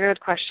 that is a good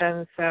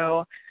question.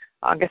 So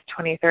August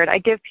 23rd. I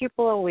give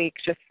people a week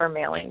just for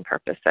mailing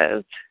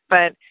purposes,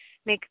 but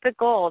make the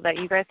goal that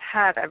you guys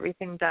have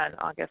everything done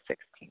August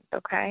 16th,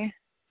 okay?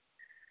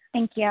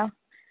 Thank you.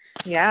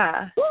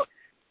 Yeah.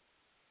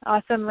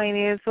 Awesome,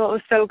 ladies. Well, it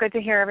was so good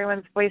to hear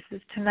everyone's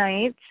voices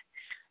tonight.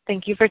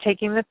 Thank you for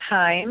taking the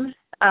time,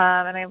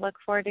 and I look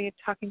forward to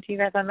talking to you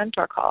guys on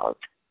mentor calls.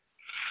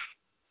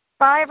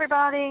 Bye,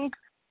 everybody.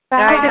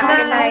 Bye. Good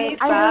night.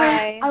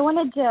 Bye. I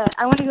wanted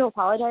to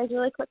apologize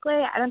really quickly.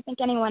 I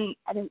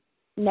didn't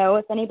know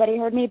if anybody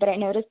heard me, but I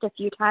noticed a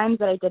few times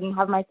that I didn't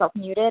have myself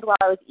muted while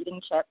I was eating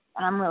chips,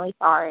 and I'm really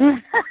sorry.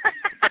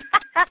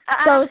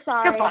 So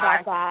sorry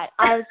about that.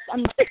 I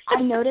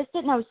noticed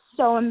it, and I was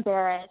so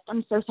embarrassed.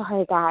 I'm so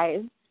sorry,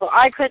 guys. Well,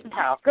 I couldn't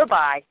help.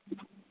 Goodbye.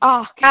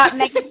 Oh,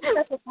 Make it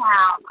such a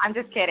pal. I'm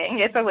just kidding.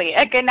 It's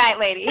a good night,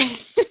 lady.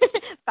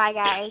 Bye,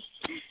 guys.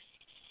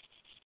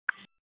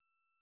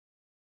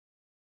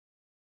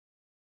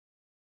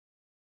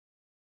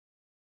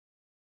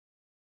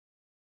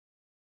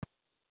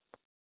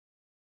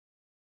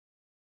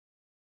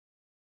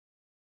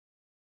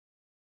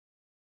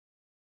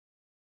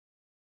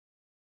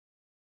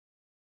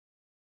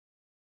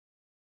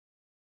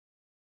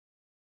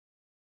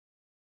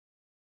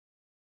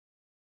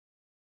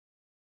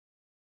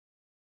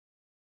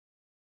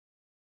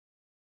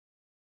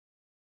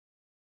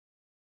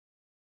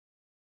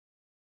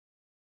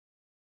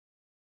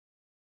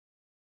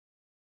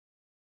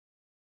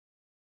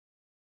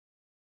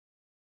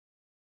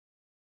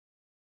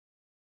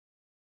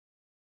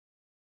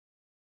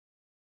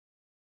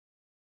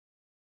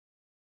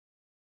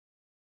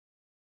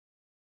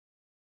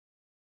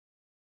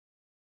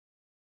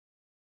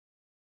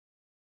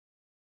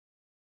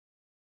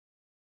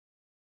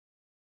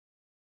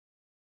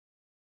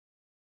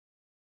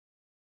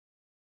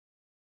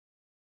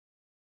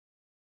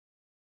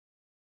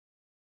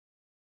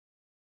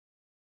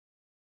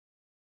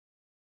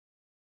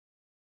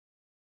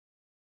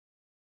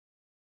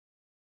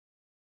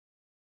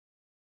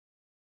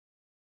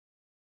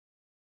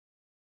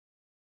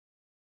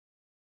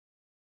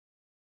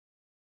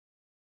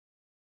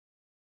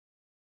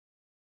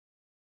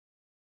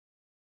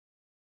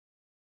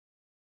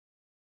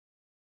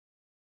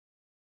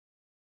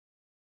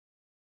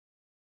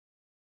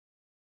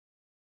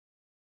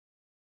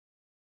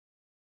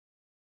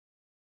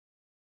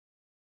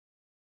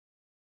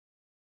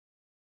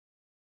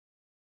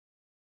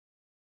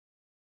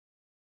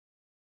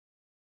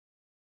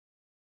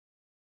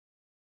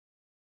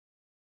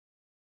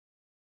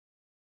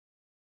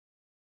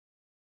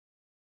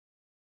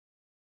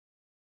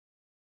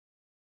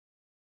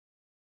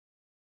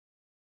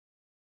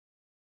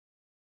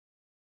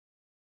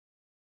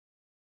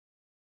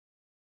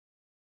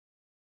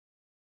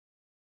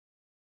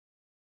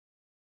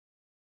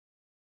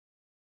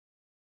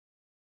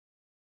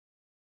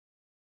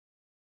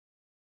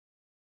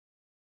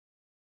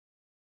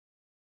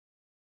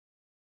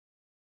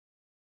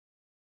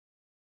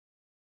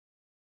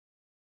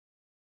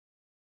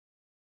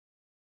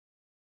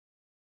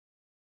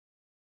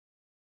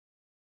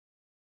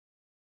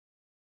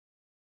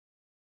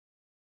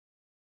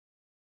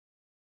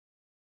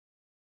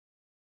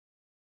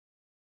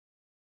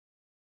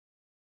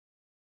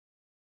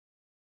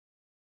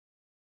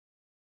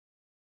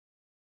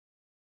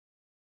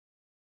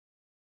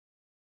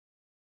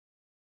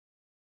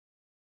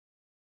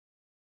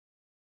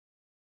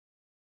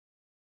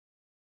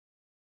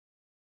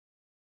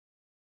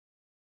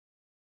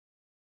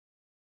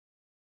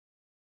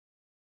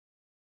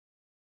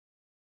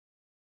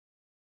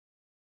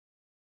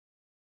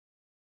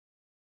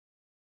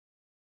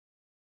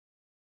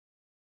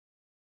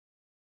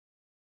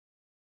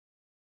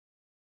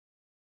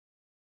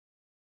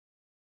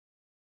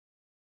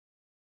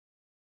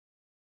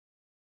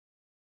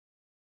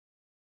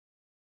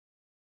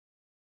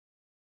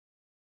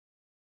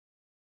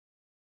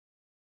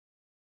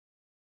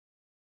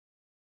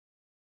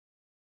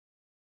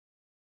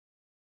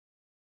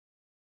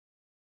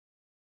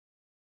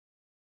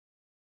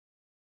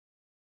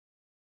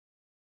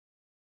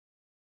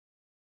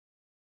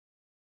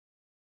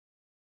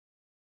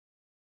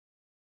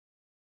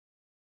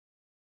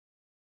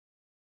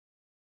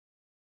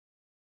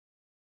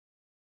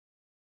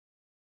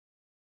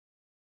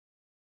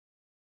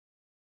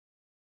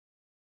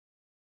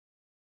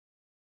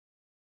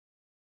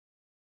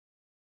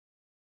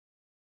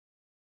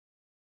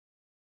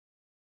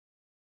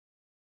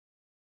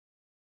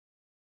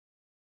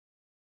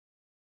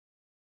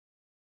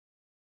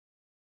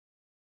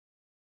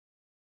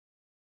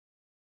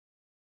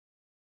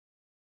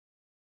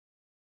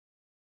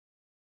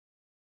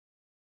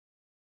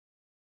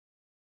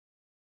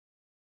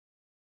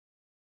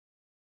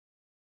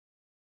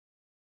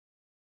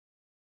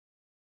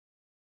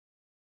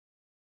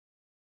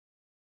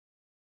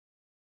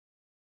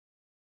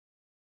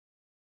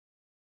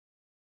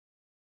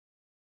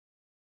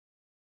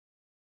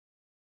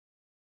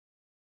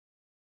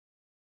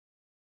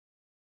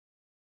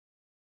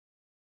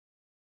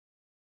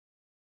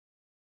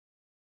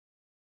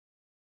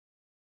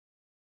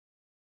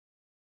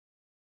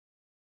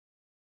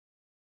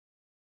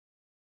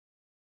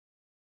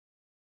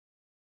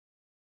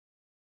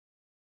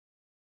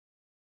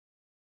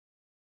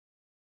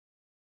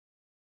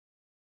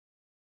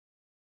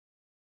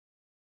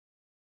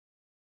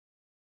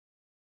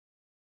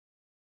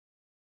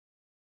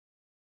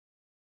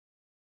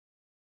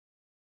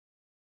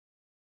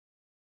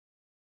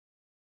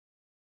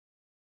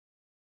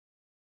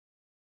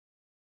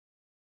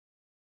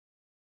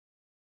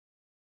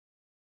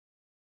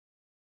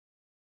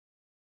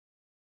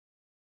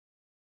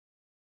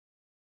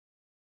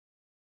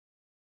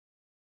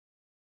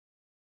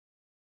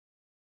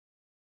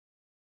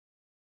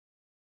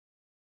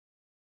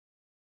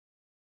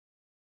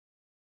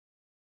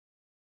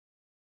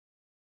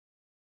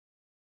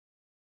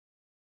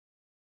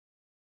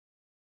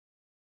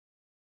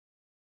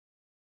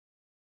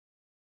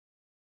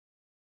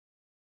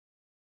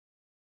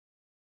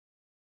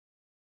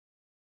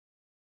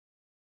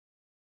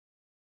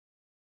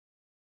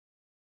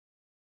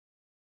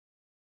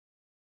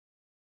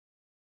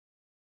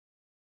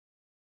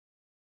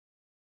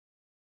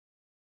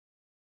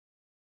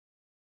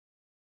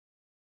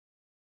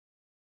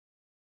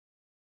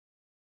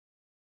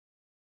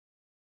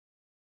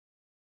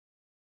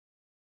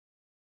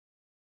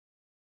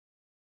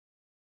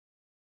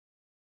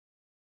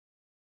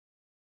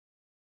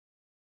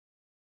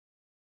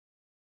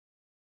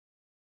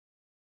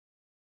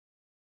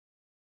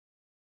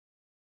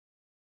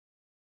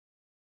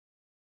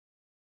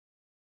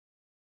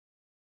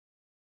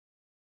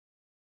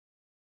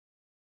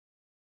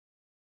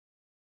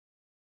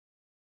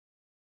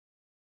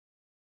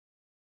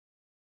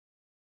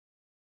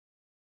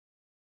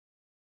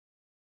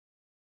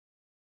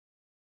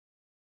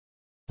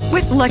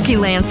 Lucky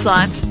Land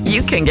Slots,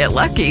 you can get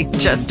lucky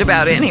just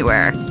about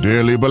anywhere.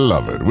 Dearly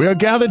beloved, we are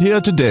gathered here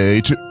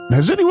today to...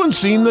 Has anyone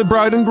seen the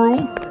bride and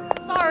groom?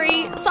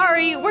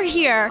 Sorry, we're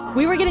here.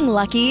 We were getting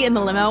lucky in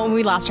the limo and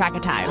we lost track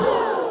of time.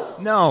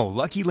 No,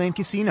 Lucky Land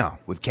Casino,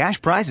 with cash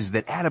prizes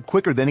that add up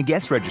quicker than a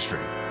guest registry.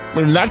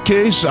 In that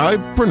case, I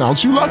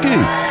pronounce you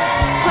lucky.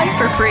 Play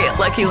for free at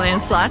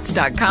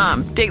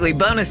LuckyLandSlots.com. Daily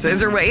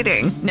bonuses are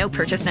waiting. No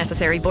purchase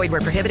necessary. Void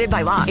where prohibited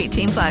by law.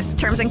 18+.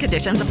 Terms and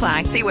conditions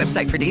apply. See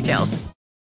website for details.